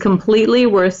 It is completely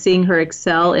worth seeing her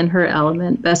excel in her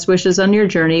element. Best wishes on your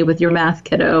journey with your math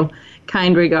kiddo.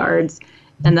 Kind regards.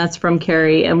 And that's from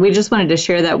Carrie. And we just wanted to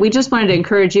share that. We just wanted to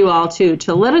encourage you all to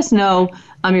let us know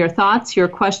your thoughts, your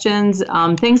questions,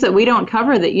 things that we don't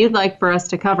cover that you'd like for us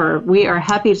to cover. We are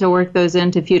happy to work those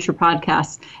into future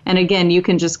podcasts. And again, you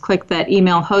can just click that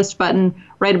email host button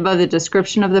right above the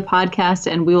description of the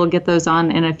podcast, and we will get those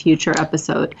on in a future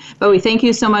episode. But we thank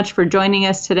you so much for joining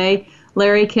us today.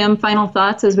 Larry, Kim, final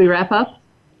thoughts as we wrap up?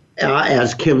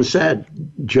 As Kim said,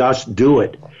 just do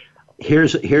it.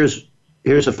 Here's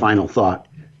a final thought.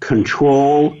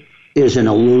 Control is an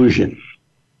illusion.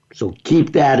 So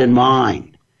keep that in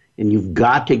mind. And you've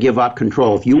got to give up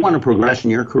control. If you want to progress in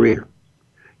your career,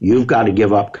 you've got to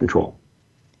give up control.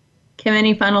 Kim,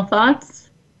 any final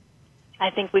thoughts? I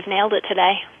think we've nailed it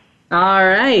today. All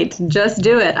right. Just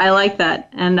do it. I like that.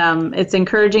 And it's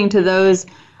encouraging to those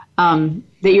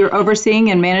that you're overseeing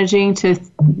and managing to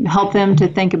help them to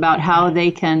think about how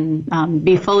they can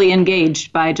be fully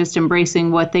engaged by just embracing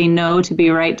what they know to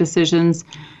be right decisions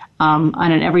on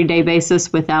an everyday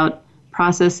basis without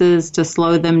processes to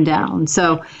slow them down.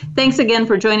 So thanks again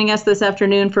for joining us this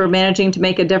afternoon for Managing to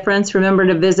Make a Difference. Remember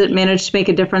to visit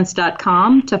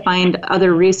managetomakeadifference.com to find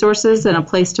other resources and a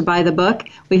place to buy the book.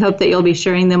 We hope that you'll be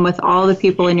sharing them with all the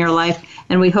people in your life,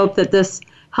 and we hope that this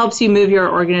helps you move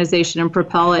your organization and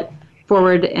propel it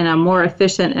forward in a more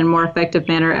efficient and more effective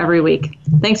manner every week.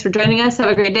 Thanks for joining us. Have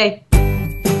a great day.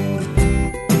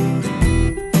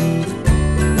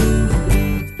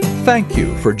 Thank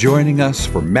you for joining us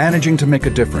for Managing to Make a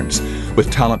Difference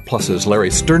with Talent Plus's Larry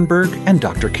Sternberg and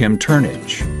Dr. Kim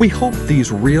Turnage. We hope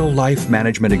these real-life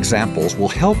management examples will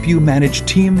help you manage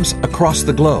teams across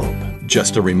the globe.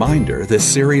 Just a reminder, this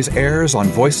series airs on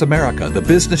Voice America, the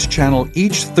business channel,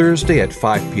 each Thursday at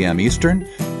 5 p.m. Eastern,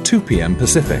 2 p.m.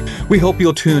 Pacific. We hope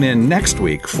you'll tune in next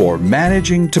week for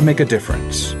Managing to Make a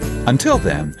Difference. Until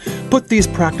then, put these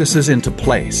practices into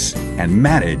place and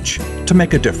manage to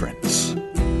make a difference.